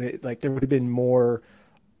 Like there would have been more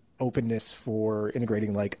openness for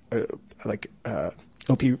integrating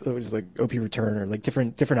OP return or like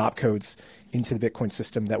different opcodes into the Bitcoin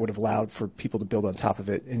system that would have allowed for people to build on top of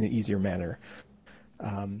it in an easier manner.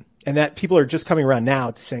 And that people are just coming around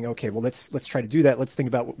now to saying, okay, well, let's try to do that. Let's think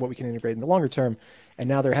about what we can integrate in the longer term. And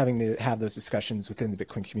now they're having to have those discussions within the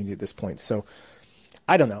Bitcoin community at this point. So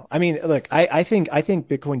I don't know. I mean, look, I think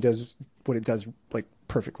Bitcoin does what it does like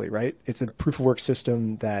perfectly, right? It's a proof of work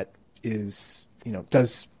system that is,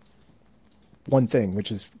 does one thing,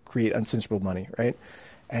 which is create uncensorable money, right?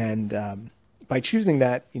 And by choosing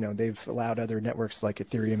that, they've allowed other networks like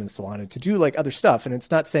Ethereum and Solana to do like other stuff. And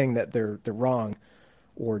it's not saying that they're wrong,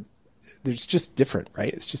 or they're just different,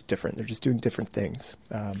 right? It's just different. They're just doing different things.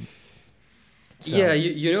 Yeah,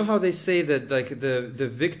 you know how they say that like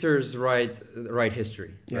the victors write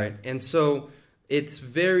history, right? And so it's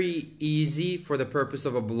very easy for the purpose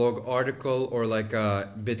of a blog article or like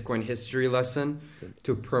a Bitcoin history lesson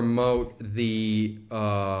to promote the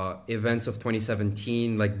events of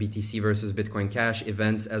 2017, like BTC versus Bitcoin Cash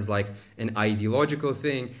events, as like an ideological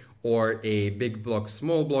thing, or a big block,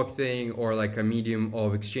 small block thing, or like a medium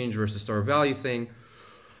of exchange versus store of value thing.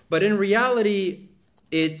 But in reality,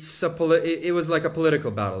 it was like a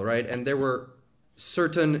political battle, right? And there were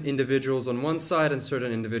certain individuals on one side and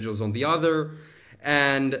certain individuals on the other.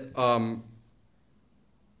 And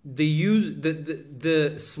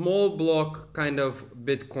the small block kind of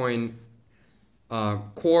Bitcoin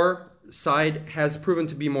core side has proven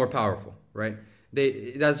to be more powerful, right?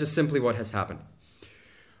 That's just simply what has happened.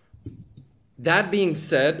 That being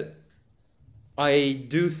said, I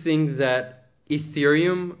do think that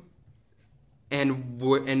Ethereum and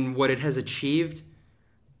what it has achieved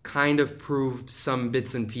kind of proved some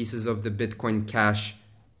bits and pieces of the Bitcoin Cash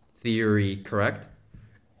theory correct,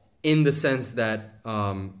 in the sense that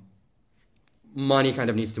money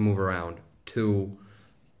kind of needs to move around to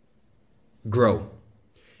grow.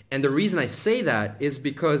 And the reason I say that is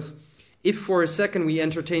because if for a second we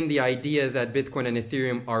entertain the idea that Bitcoin and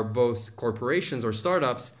Ethereum are both corporations or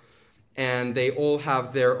startups, and they all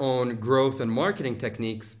have their own growth and marketing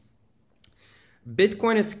techniques,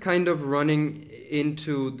 Bitcoin is kind of running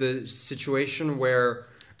into the situation where,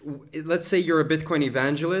 let's say you're a Bitcoin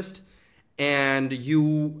evangelist and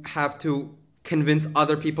you have to convince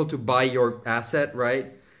other people to buy your asset, right?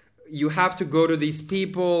 You have to go to these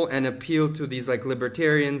people and appeal to these like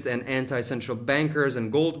libertarians and anti-central bankers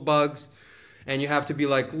and gold bugs. And you have to be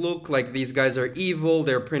like, look, like these guys are evil.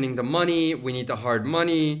 They're printing the money. We need the hard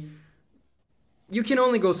money. You can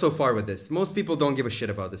only go so far with this. Most people don't give a shit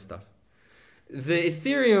about this stuff. The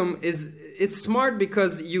Ethereum it's smart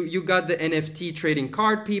because you got the NFT trading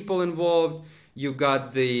card people involved. You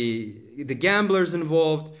got the gamblers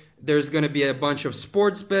involved. There's going to be a bunch of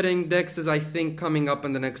sports betting dexes, I think, coming up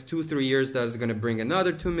in the next 2-3 years. That is going to bring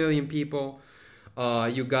another 2 million people.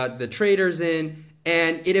 You got the traders in,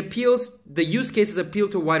 and it appeals. The use cases appeal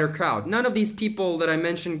to a wider crowd. None of these people that I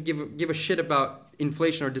mentioned give a shit about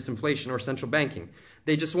inflation or disinflation or central banking.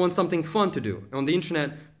 They just want something fun to do on the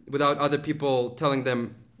internet without other people telling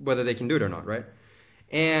them whether they can do it or not, right?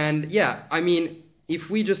 And yeah, I mean,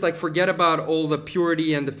 if we just like forget about all the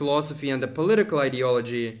purity and the philosophy and the political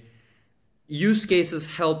ideology, use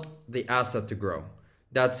cases help the asset to grow.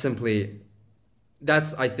 That's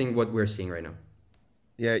I think what we're seeing right now.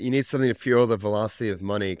 Yeah, you need something to fuel the velocity of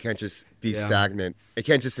money. It can't just be stagnant. It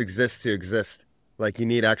can't just exist to exist. Like, you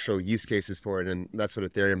need actual use cases for it, and that's what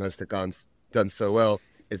Ethereum has done so well.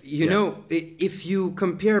 If you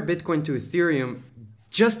compare Bitcoin to Ethereum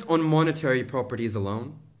just on monetary properties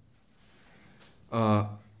alone,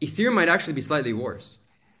 Ethereum might actually be slightly worse.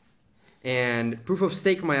 And proof of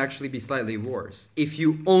stake might actually be slightly worse if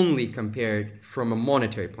you only compare it from a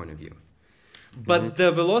monetary point of view. But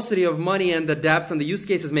the velocity of money and the dApps and the use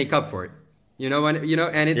cases make up for it.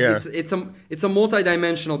 It's a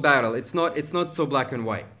multi-dimensional battle. It's not so black and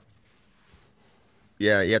white.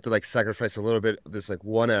 Yeah, you have to like sacrifice a little bit of this like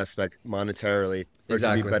one aspect monetarily for it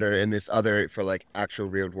to be better in this other for like actual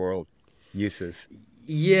real world uses.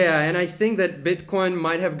 Yeah, and I think that Bitcoin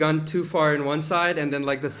might have gone too far in one side, and then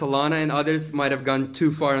like the Solana and others might have gone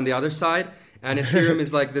too far on the other side. And Ethereum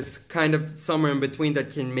is like this kind of somewhere in between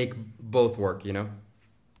that can make both work, you know?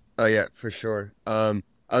 Oh yeah, for sure. I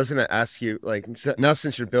was gonna ask you, like, now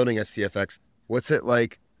since you're building STFX, what's it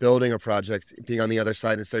like building a project, being on the other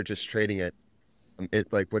side instead of just trading it?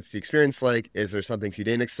 What's the experience like? Is there some things you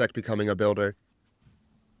didn't expect becoming a builder?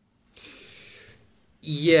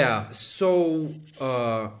 Yeah, so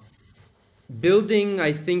building,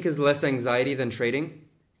 I think, is less anxiety than trading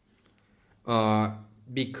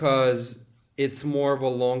because it's more of a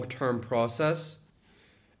long-term process.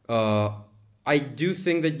 I do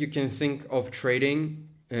think that you can think of trading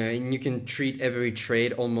and you can treat every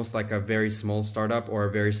trade almost like a very small startup or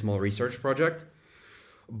a very small research project.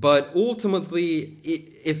 But ultimately,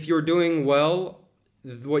 if you're doing well,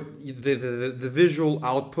 what the visual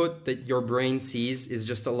output that your brain sees is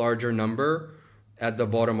just a larger number at the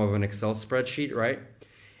bottom of an Excel spreadsheet, right?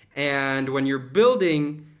 And when you're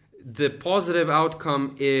building, the positive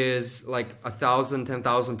outcome is like 1,000,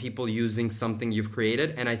 10,000 people using something you've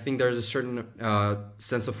created. And I think there's a certain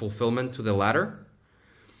sense of fulfillment to the latter.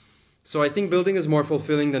 So I think building is more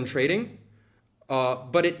fulfilling than trading.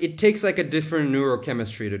 But it takes like a different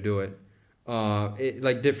neurochemistry to do it.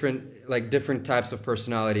 Different types of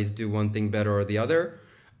personalities do one thing better or the other.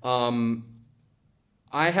 I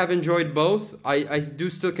have enjoyed both. I do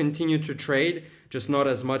still continue to trade, just not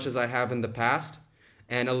as much as I have in the past,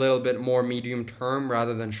 and a little bit more medium term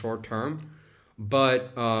rather than short term.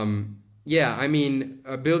 But building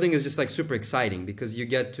is just like super exciting because you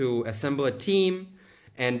get to assemble a team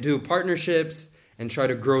and do partnerships and try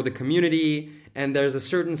to grow the community. And there's a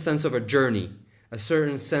certain sense of a journey, a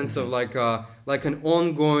certain sense of like an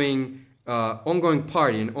ongoing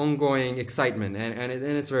party, an ongoing excitement, and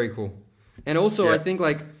it's very cool. And also, I think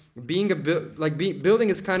like building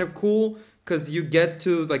is kind of cool because you get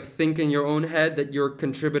to like think in your own head that you're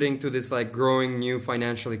contributing to this like growing new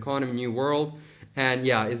financial economy, new world, and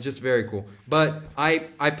yeah, it's just very cool. But I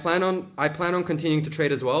plan on continuing to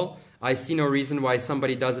trade as well. I see no reason why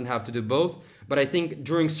somebody doesn't have to do both. But I think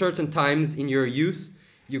during certain times in your youth,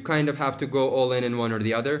 you kind of have to go all in one or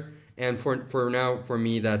the other. And for now, for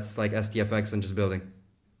me, that's like STFX and just building.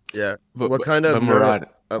 Yeah. Murad,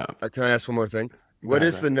 can I ask one more thing? What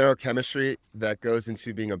is the neurochemistry that goes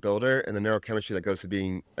into being a builder and the neurochemistry that goes to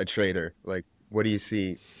being a trader? Like, what do you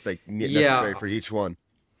see like necessary for each one?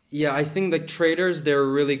 Yeah, I think that traders, they're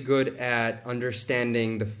really good at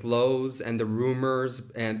understanding the flows and the rumors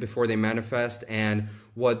and before they manifest and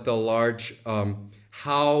what the large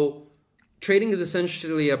how trading is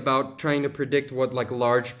essentially about trying to predict what like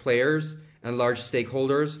large players and large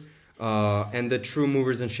stakeholders and the true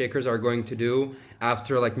movers and shakers are going to do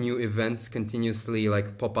after like new events continuously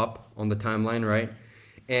like pop up on the timeline, right?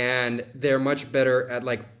 And they're much better at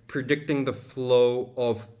like predicting the flow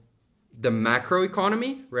of the macro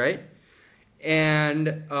economy, right?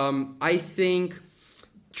 And I think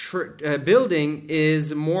building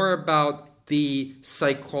is more about the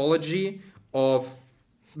psychology of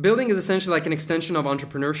building is essentially like an extension of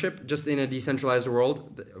entrepreneurship, just in a decentralized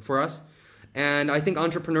world for us. And I think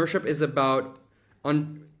entrepreneurship is about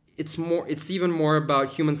it's even more about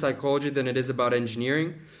human psychology than it is about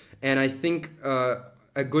engineering. And I think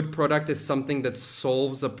a good product is something that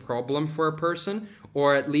solves a problem for a person,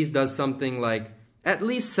 or at least does something like at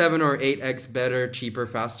least 7 or 8x better, cheaper,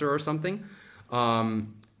 faster, or something.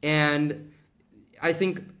 And I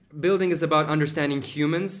think building is about understanding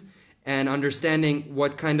humans and understanding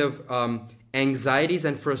what kind of anxieties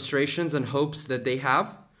and frustrations and hopes that they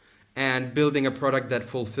have, and building a product that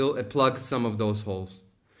it plugs some of those holes.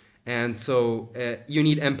 And so you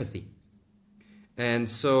need empathy. And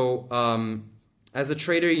so as a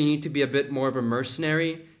trader, you need to be a bit more of a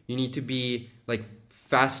mercenary. You need to be like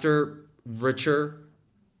faster, richer,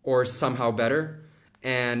 or somehow better.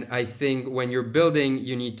 And I think when you're building,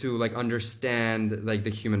 you need to like understand like the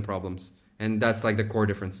human problems. And that's like the core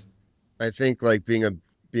difference. I think like being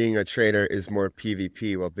a trader is more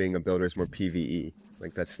PvP, while being a builder is more PvE.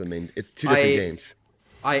 Like that's the main. It's two different games.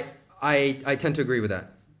 I tend to agree with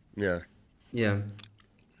that. Yeah. Yeah.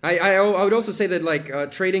 I would also say that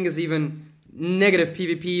like trading is even negative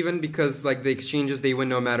PvP, even because like the exchanges, they win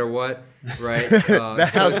no matter what, right? The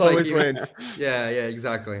house always wins. Yeah,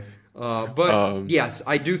 exactly. But yes,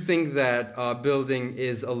 I do think that building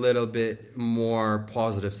is a little bit more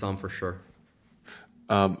positive sum for sure.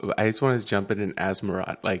 I just wanted to jump in and ask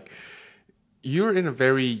Murad, like, you're in a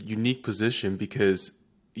very unique position because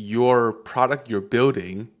your product you're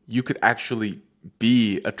building, you could actually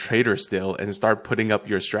be a trader still and start putting up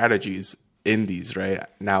your strategies in these, right?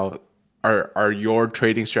 Now, are your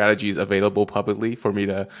trading strategies available publicly for me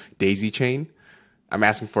to daisy chain? I'm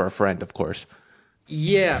asking for a friend, of course.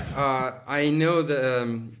 Yeah, I know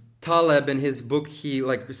the Taleb in his book, he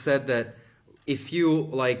like said that if you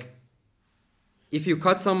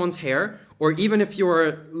cut someone's hair, or even if you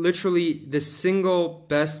are literally the single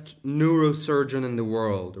best neurosurgeon in the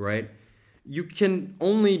world, right? You can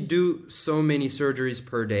only do so many surgeries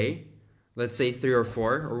per day, let's say 3 or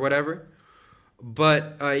 4 or whatever.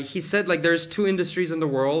 But he said like there's 2 industries in the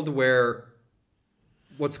world where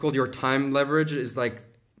what's called your time leverage is like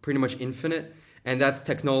pretty much infinite, and that's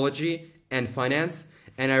technology and finance.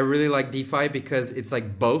 And I really like DeFi because it's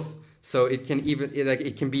like both, so it can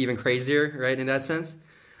be even crazier, right, in that sense.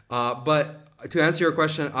 But to answer your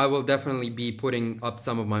question, I will definitely be putting up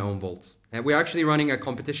some of my own vaults. And we're actually running a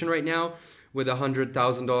competition right now with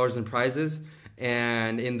 $100,000 in prizes.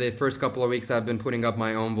 And in the first couple of weeks, I've been putting up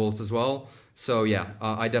my own vaults as well. So yeah,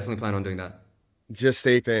 I definitely plan on doing that. Just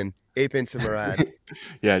ape into Murad.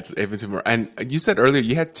 Yeah, it's ape into Murad. And you said earlier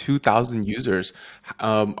you had 2,000 users.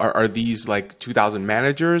 Are these like 2,000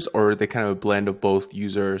 managers, or are they kind of a blend of both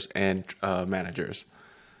users and managers?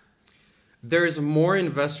 There's more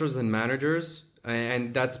investors than managers,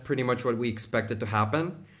 and that's pretty much what we expected to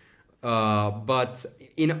happen. But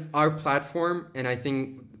in our platform, and I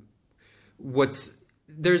think there's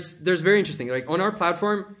very interesting. Like on our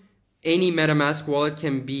platform, any MetaMask wallet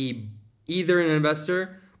can be either an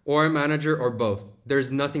investor or a manager or both. There's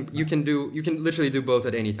nothing you can do. You can literally do both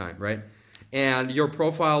at any time, right? And your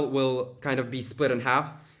profile will kind of be split in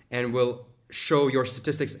half and will show your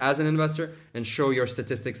statistics as an investor and show your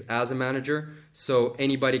statistics as a manager. So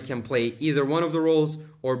anybody can play either one of the roles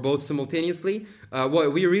or both simultaneously.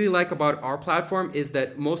 What we really like about our platform is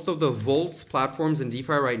that most of the vaults platforms in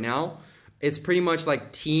DeFi right now, it's pretty much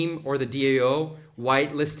like Team or the DAO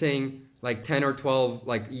whitelisting like 10 or 12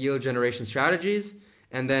 like yield generation strategies.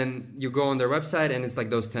 And then you go on their website and it's like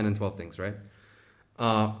those 10 and 12 things, right?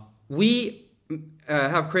 We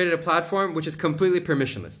have created a platform which is completely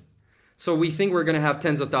permissionless. So we think we're going to have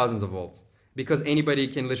tens of thousands of vaults because anybody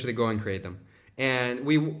can literally go and create them. And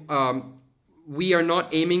we are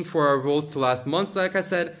not aiming for our vaults to last months. Like I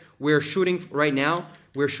said, we're shooting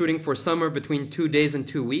for somewhere between 2 days and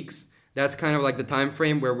 2 weeks. That's kind of like the time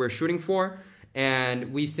frame where we're shooting for.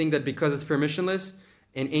 And we think that because it's permissionless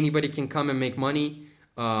and anybody can come and make money,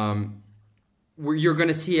 you're going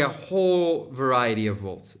to see a whole variety of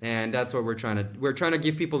vaults. And that's what we're trying to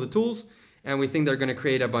give people the tools. And we think they're going to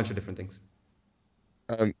create a bunch of different things.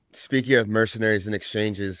 Speaking of mercenaries and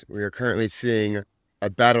exchanges, we are currently seeing a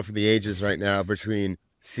battle for the ages right now between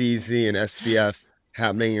CZ and SPF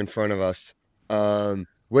happening in front of us.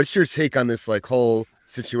 What's your take on this like whole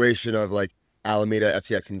situation of like Alameda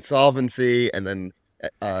FTX insolvency, and then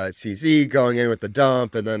CZ going in with the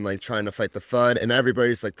dump, and then like trying to fight the FUD, and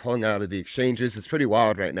everybody's like pulling out of the exchanges. It's pretty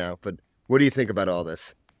wild right now. But what do you think about all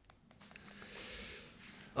this?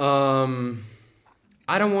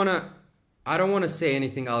 I don't wanna say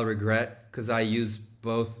anything I'll regret, because I use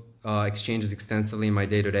both exchanges extensively in my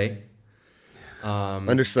day to day.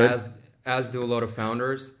 Understood. As do a lot of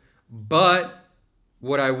founders. But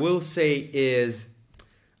what I will say is,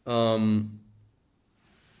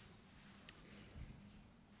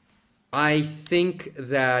 I think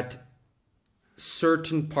that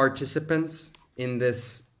certain participants in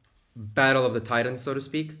this battle of the titans, so to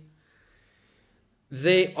speak,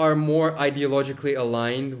 they are more ideologically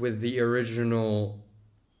aligned with the original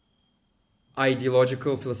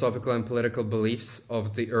ideological, philosophical, and political beliefs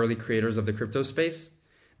of the early creators of the crypto space.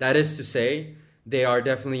 That is to say, they are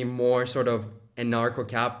definitely more sort of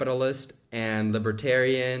anarcho-capitalist and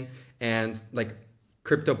libertarian and like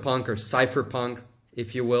CryptoPunk or cypherpunk,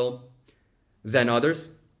 if you will, than others.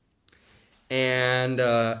 And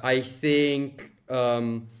I think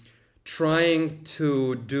trying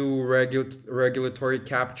to do regulatory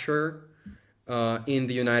capture in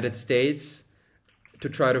the United States to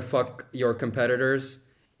try to fuck your competitors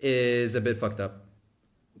is a bit fucked up.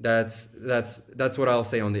 That's what I'll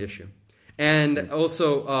say on the issue. And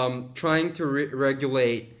also trying to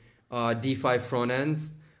regulate DeFi front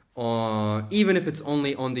ends, even if it's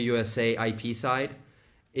only on the USA IP side,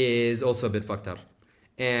 is also a bit fucked up.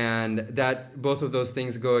 And that both of those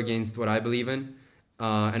things go against what I believe in,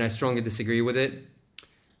 and I strongly disagree with it.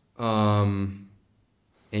 And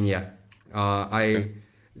yeah,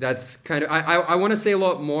 that's kind of I want to say a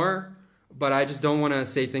lot more, but I just don't want to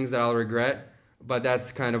say things that I'll regret. But that's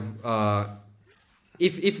kind of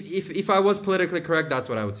if I was politically correct, that's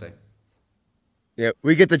what I would say. Yeah,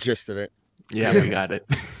 we get the gist of it. Yeah, we got it.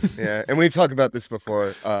 Yeah, and we've talked about this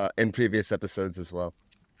before in previous episodes as well.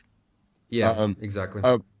 Yeah, exactly.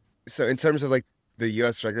 So in terms of like the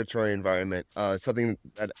U.S. regulatory environment, something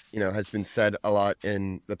that has been said a lot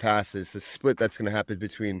in the past is the split that's going to happen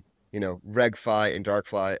between Reg Fi and Dark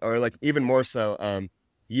Fi, or like even more so,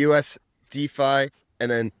 U.S. DeFi and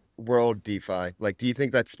then world DeFi. Like, do you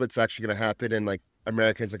think that split's actually going to happen, and like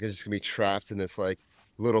Americans are just going to be trapped in this like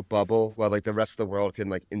little bubble while like the rest of the world can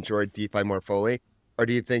like enjoy DeFi more fully? Or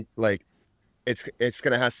do you think like it's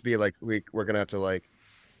going to have to be like we're going to have to like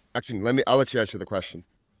actually I'll let you answer the question.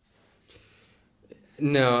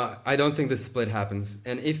 No, I don't think this split happens.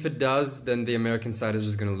 And if it does, then the American side is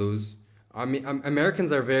just going to lose. I mean,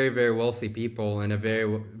 Americans are very, very wealthy people and a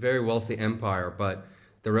very, very wealthy empire, but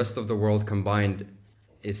the rest of the world combined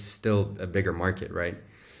is still a bigger market, right?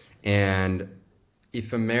 And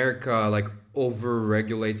if America like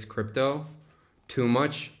over-regulates crypto too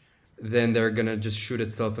much, then they're going to just shoot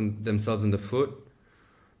themselves in the foot.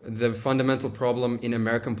 The fundamental problem in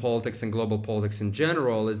American politics and global politics in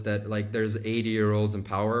general is that like there's 80-year-olds in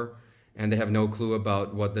power and they have no clue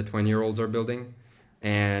about what the 20-year-olds are building,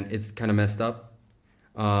 and it's kind of messed up.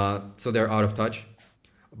 So they're out of touch.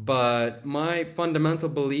 But my fundamental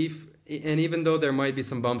belief, and even though there might be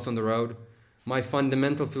some bumps on the road, my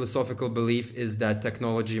fundamental philosophical belief is that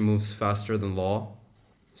technology moves faster than law.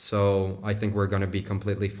 So I think we're going to be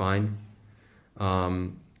completely fine. Yeah.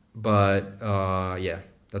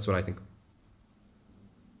 That's what I think.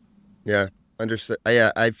 Yeah, understood.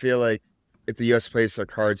 Yeah, I feel like if the U.S. plays their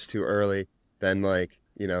cards too early, then like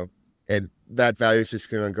and that value is just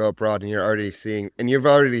going to go abroad, and you've already seen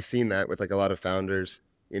that with like a lot of founders,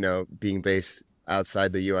 being based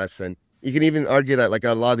outside the U.S. And you can even argue that like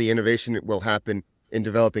a lot of the innovation will happen in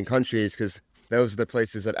developing countries because those are the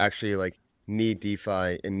places that actually like need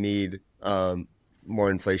DeFi and need more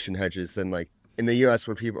inflation hedges than like in the U.S.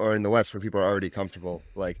 or in the West where people are already comfortable.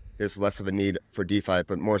 Like there's less of a need for DeFi,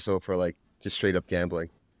 but more so for like just straight up gambling.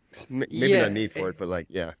 Maybe not a need for it, but like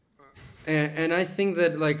yeah. And I think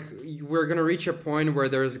that like we're gonna reach a point where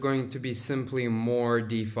there's going to be simply more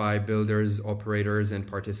DeFi builders, operators, and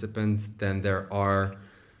participants than there are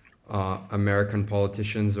American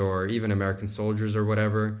politicians or even American soldiers or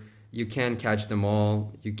whatever. You can't catch them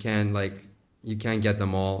all. You can't get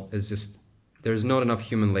them all. It's just there's not enough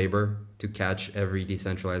human labor to catch every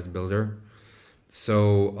decentralized builder.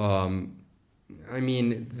 So, I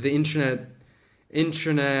mean, the internet,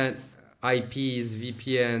 IPs,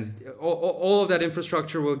 VPNs, all of that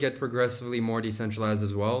infrastructure will get progressively more decentralized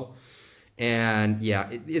as well. And yeah,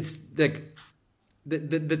 it's like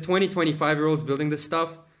the 20, 25-year-olds building this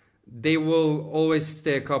stuff, they will always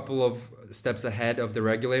stay a couple of steps ahead of the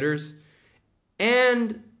regulators.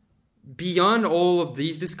 And beyond all of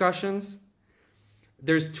these discussions,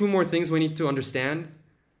 there's two more things we need to understand.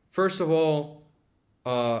 First of all,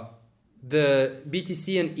 the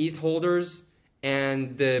BTC and ETH holders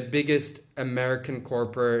and the biggest American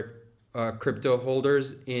corporate crypto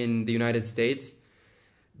holders in the United States,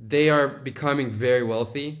 they are becoming very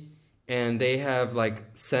wealthy, and they have like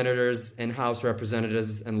senators and House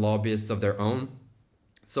representatives and lobbyists of their own.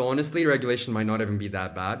 So honestly, regulation might not even be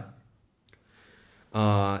that bad.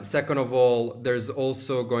 Second of all, there's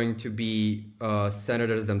also going to be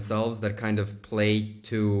senators themselves that kind of play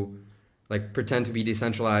to like pretend to be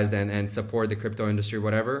decentralized and support the crypto industry,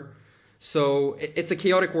 whatever. So it's a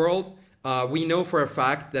chaotic world. We know for a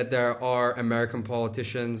fact that there are American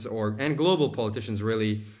politicians and global politicians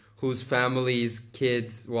really whose families,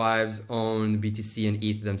 kids, wives own BTC and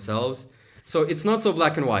ETH themselves. So it's not so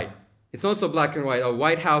black and white. It's not so black and white. A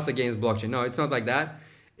White House against blockchain. No, it's not like that.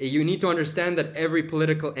 You need to understand that every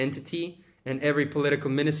political entity and every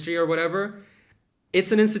political ministry or whatever,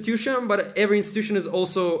 it's an institution, but every institution is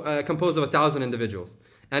also composed of 1,000 individuals.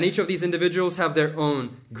 And each of these individuals have their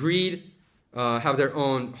own greed, have their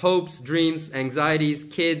own hopes, dreams, anxieties,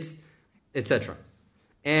 kids, etc.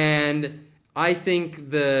 And I think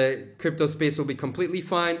the crypto space will be completely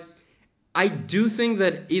fine. I do think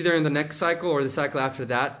that either in the next cycle or the cycle after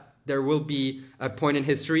that, there will be a point in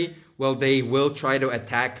history where they will try to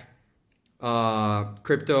attack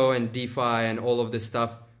crypto and DeFi and all of this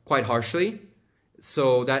stuff quite harshly.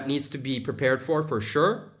 So that needs to be prepared for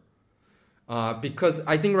sure. Because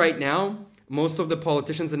I think right now, most of the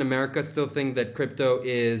politicians in America still think that crypto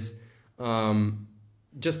is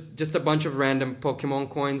just a bunch of random Pokemon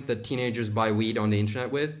coins that teenagers buy weed on the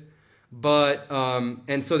internet with. But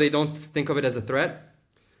and so they don't think of it as a threat.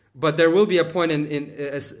 But there will be a point in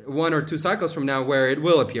 1 or 2 cycles from now where it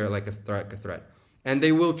will appear like a threat. And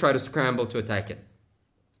they will try to scramble to attack it.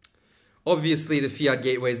 Obviously, the fiat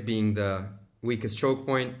gateways being the weakest choke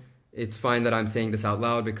point. It's fine that I'm saying this out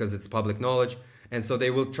loud because it's public knowledge. And so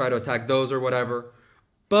they will try to attack those or whatever.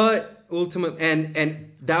 But ultimately,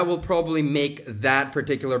 and that will probably make that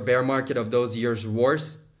particular bear market of those years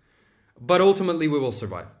worse. But ultimately, we will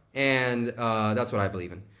survive. And that's what I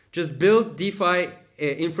believe in. Just build DeFi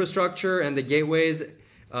infrastructure and the gateways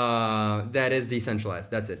that is decentralized.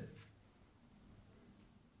 That's it.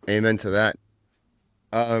 Amen to that.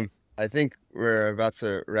 I think we're about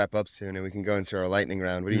to wrap up soon and we can go into our lightning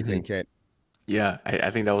round. What do you think, Kit? Yeah, I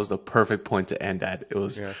think that was the perfect point to end at. It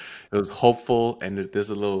was hopeful, and there's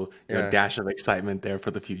a little dash of excitement there for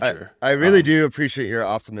the future. I really do appreciate your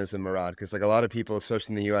optimism, Murad, because like a lot of people,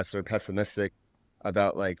 especially in the U.S., are pessimistic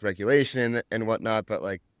about like regulation and whatnot. But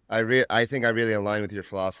like I think I really align with your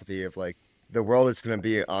philosophy of like the world is going to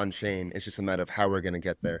be on chain. It's just a matter of how we're going to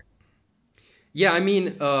get there. Yeah, I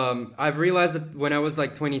mean, I've realized that when I was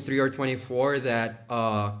like 23 or 24 that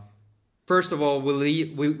first of all, we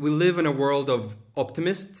live in a world of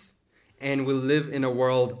optimists and we live in a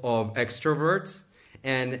world of extroverts.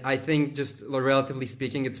 And I think just relatively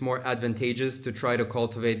speaking, it's more advantageous to try to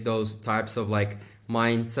cultivate those types of like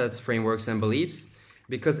mindsets, frameworks, and beliefs.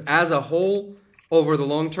 Because as a whole, over the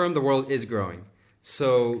long term, the world is growing.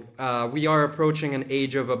 So we are approaching an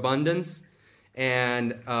age of abundance.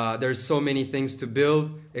 And there's so many things to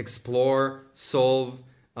build, explore, solve.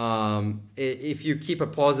 If you keep a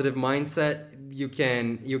positive mindset, you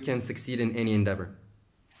can succeed in any endeavor.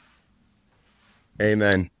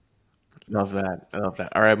 Amen. Love that. I love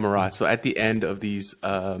that. All right, Murad. So at the end of these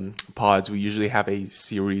pods, we usually have a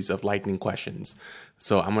series of lightning questions.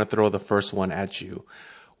 So I'm going to throw the first one at you.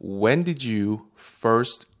 When did you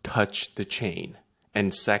first touch the chain?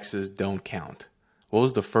 And sexes don't count. What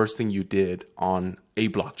was the first thing you did on a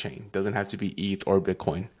blockchain? Doesn't have to be ETH or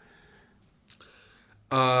Bitcoin.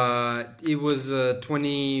 It was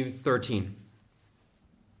 2013.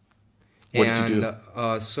 What did you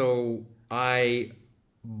do? So I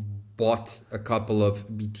bought a couple of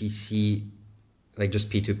BTC, like just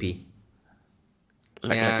P2P.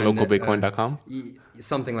 Like localbitcoin.com?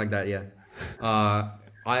 Something like that, yeah.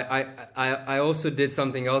 I also did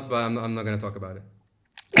something else, but I'm not going to talk about it.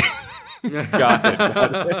 Got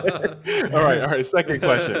it. All right. Second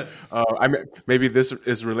question. Maybe this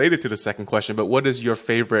is related to the second question, but what is your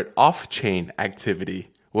favorite off-chain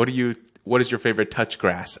activity? What is your favorite touch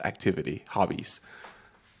grass activity, hobbies?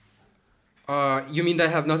 You mean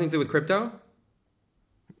that have nothing to do with crypto?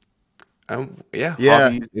 Yeah.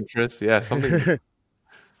 Hobbies, interests, something.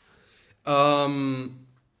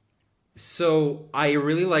 So I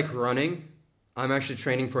really like running. I'm actually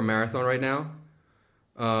training for a marathon right now.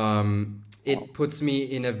 It puts me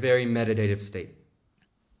in a very meditative state.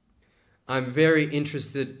 I'm very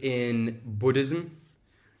interested in Buddhism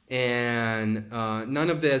and none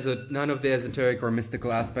of the esoteric or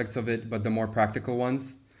mystical aspects of it, but the more practical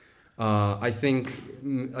ones. I think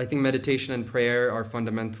meditation and prayer are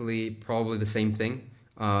fundamentally probably the same thing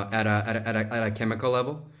at a chemical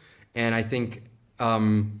level, and I think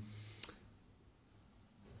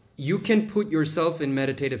you can put yourself in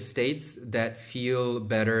meditative states that feel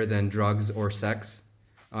better than drugs or sex.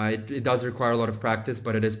 It does require a lot of practice,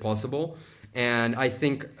 but it is possible, and I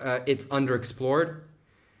think it's underexplored.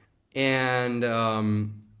 And I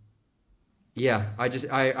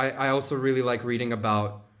also really like reading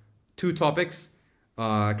about two topics,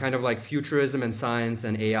 kind of like futurism and science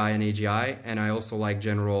and AI and AGI, and I also like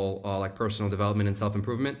general like personal development and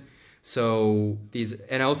self-improvement. So these,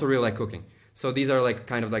 and I also really like cooking. So these are like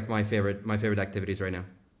kind of like my favorite activities right now.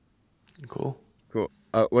 Cool.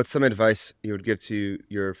 What's some advice you would give to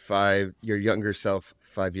your younger self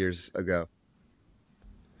 5 years ago?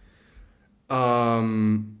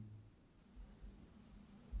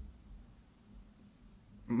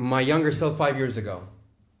 My younger self 5 years ago,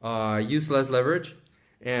 use less leverage,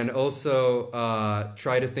 and also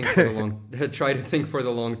try to think for the long try to think for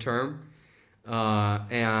the long term,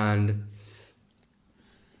 and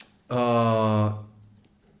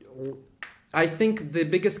I think the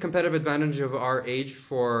biggest competitive advantage of our age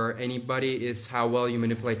for anybody is how well you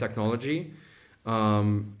manipulate technology,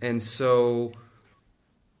 and so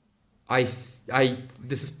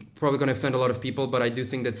this is probably going to offend a lot of people, but I do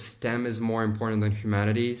think that STEM is more important than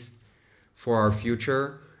humanities for our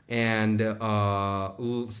future, and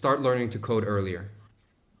start learning to code earlier.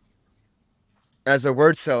 As a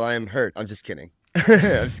word cell, I am hurt. I'm just kidding. I'm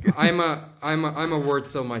just kidding. I'm a word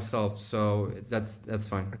cell myself, so that's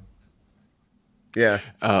fine. Yeah.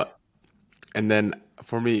 And then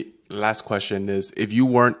for me, last question is, if you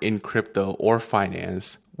weren't in crypto or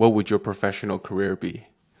finance, what would your professional career be?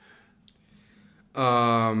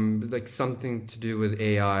 Like something to do with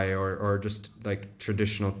AI or just like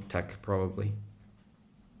traditional tech, probably.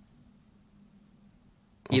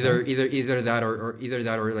 Okay. Either that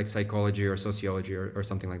or like psychology or sociology or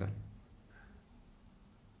something like that.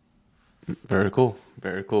 Very cool.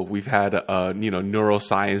 Very cool. We've had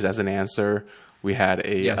neuroscience as an answer. We had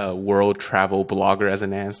a world travel blogger as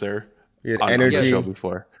an answer. You had energy on the show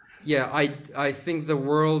before. Yeah, I think the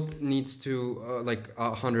world needs to like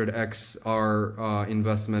 100x our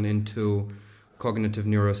investment into cognitive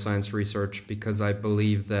neuroscience research, because I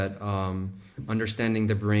believe that understanding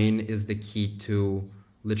the brain is the key to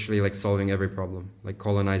literally like solving every problem, like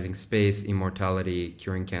colonizing space, immortality,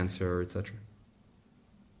 curing cancer, etc.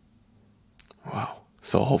 Wow,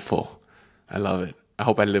 so hopeful. I love it. I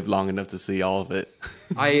hope I live long enough to see all of it.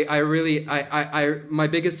 My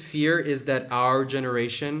biggest fear is that our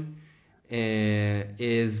generation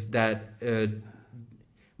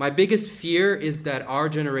my biggest fear is that our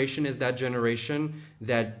generation is that generation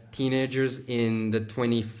that teenagers in the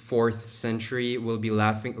 24th century will be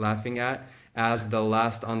laughing at as the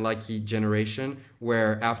last unlucky generation,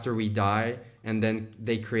 where after we die and then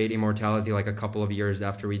they create immortality like a couple of years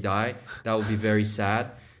after we die. That will be very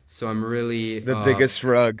sad. So I'm really the biggest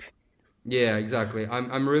rug. Yeah, exactly.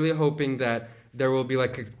 I'm really hoping that there will be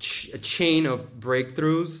like a chain of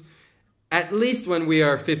breakthroughs, at least when we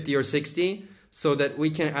are 50 or 60, so that we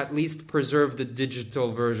can at least preserve the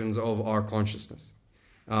digital versions of our consciousness.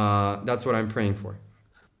 That's what I'm praying for.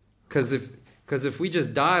 Because if we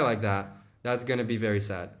just die like that, that's going to be very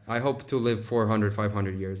sad. I hope to live 400,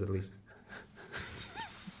 500 years at least.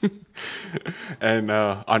 And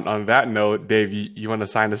on that note, Dave, you want to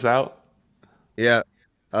sign us out? Yeah.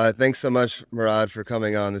 Thanks so much, Murad, for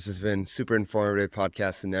coming on. This has been super informative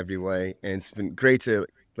podcast in every way. And it's been great to,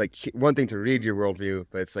 like, one thing to read your worldview,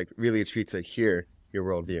 but it's like really a treat to hear your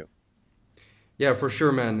worldview. Yeah, for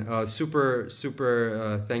sure, man. Super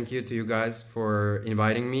thank you to you guys for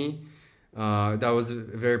inviting me. That was a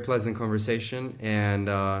very pleasant conversation. And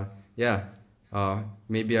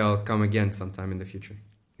maybe I'll come again sometime in the future.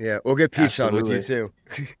 Yeah, we'll get Peach on with you too.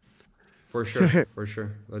 For sure.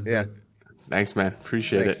 Let's do it. Thanks, man.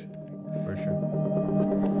 Appreciate it. For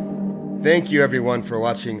sure. Thank you, everyone, for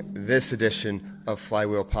watching this edition of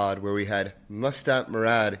Flywheelpod, where we had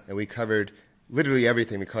MustStopMurad, and we covered literally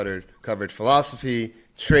everything. We covered philosophy,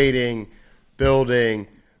 trading, building,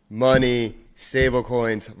 money,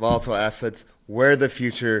 stablecoins, volatile assets, where the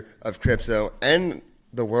future of crypto and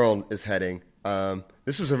the world is heading.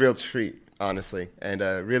 This was a real treat, honestly, and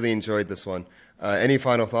really enjoyed this one. Any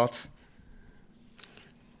final thoughts?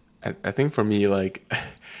 I think for me, like,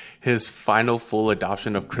 his final full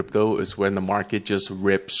adoption of crypto is when the market just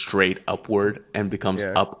rips straight upward and becomes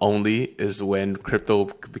up only, is when crypto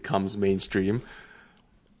becomes mainstream.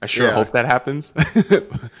 I hope that happens.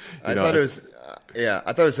 I thought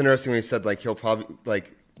it was interesting when he said, like, he'll probably,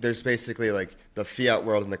 like, there's basically like the fiat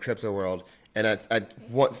world and the crypto world. And at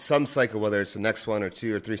some cycle, whether it's the next 1 or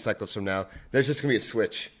 2 or 3 cycles from now, there's just going to be a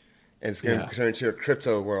switch. And it's going to turn into a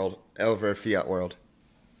crypto world over a fiat world.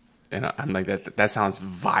 And I'm like, that sounds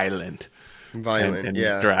violent. And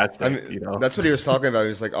yeah. Drastic, I mean, that's what he was talking about. He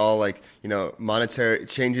was like, all like, monetary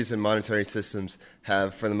changes in monetary systems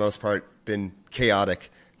have, for the most part, been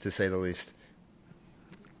chaotic, to say the least.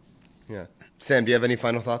 Yeah. Sam, do you have any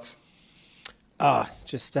final thoughts? I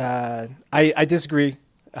disagree.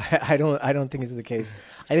 I don't think it's the case.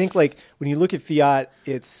 I think like when you look at fiat,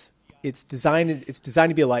 it's designed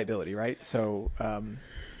to be a liability, right? So, and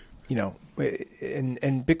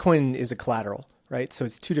Bitcoin is a collateral, right? So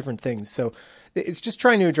it's two different things. So it's just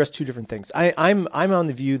trying to address two different things. I'm on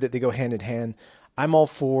the view that they go hand in hand. I'm all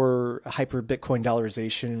for hyper Bitcoin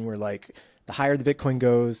dollarization, where like the higher the Bitcoin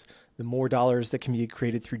goes, the more dollars that can be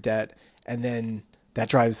created through debt, and then that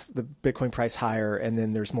drives the Bitcoin price higher, and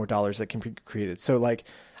then there's more dollars that can be created. So like,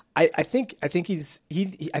 I think he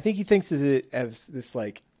thinks of it as this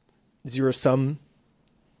like zero sum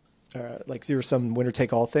winner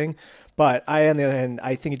take all thing. But on the other hand,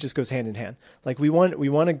 I think it just goes hand in hand. Like we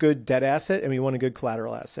want a good debt asset and we want a good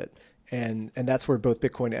collateral asset. And that's where both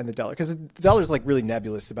Bitcoin and the dollar, because the dollar is like really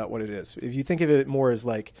nebulous about what it is. If you think of it more as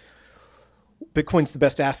like Bitcoin's the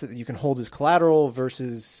best asset that you can hold as collateral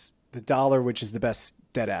versus the dollar, which is the best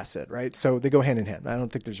debt asset, right? So they go hand in hand. I don't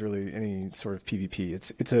think there's really any sort of PvP.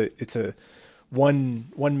 It's a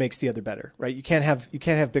one makes the other better, right? You can't have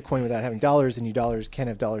Bitcoin without having dollars, and dollars can't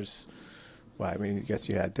have dollars. Well, I mean, I guess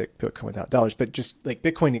you had Bitcoin without dollars, but just like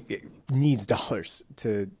Bitcoin needs dollars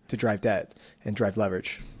to drive debt and drive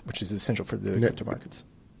leverage, which is essential for the crypto markets.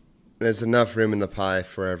 There's enough room in the pie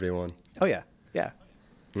for everyone. Oh yeah.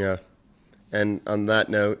 Yeah. And on that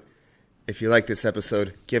note, if you like this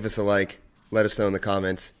episode, give us a like, let us know in the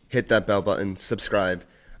comments, hit that bell button, subscribe.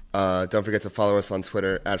 Don't forget to follow us on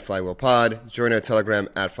Twitter at Flywheelpod. Join our Telegram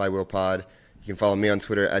at Flywheelpod. You can follow me on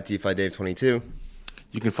Twitter at DeFiDave22.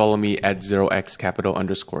 You can follow me at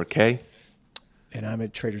 0xcapital_K. And I'm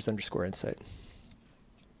at traders_insight.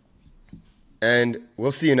 And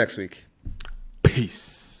we'll see you next week.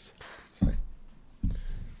 Peace.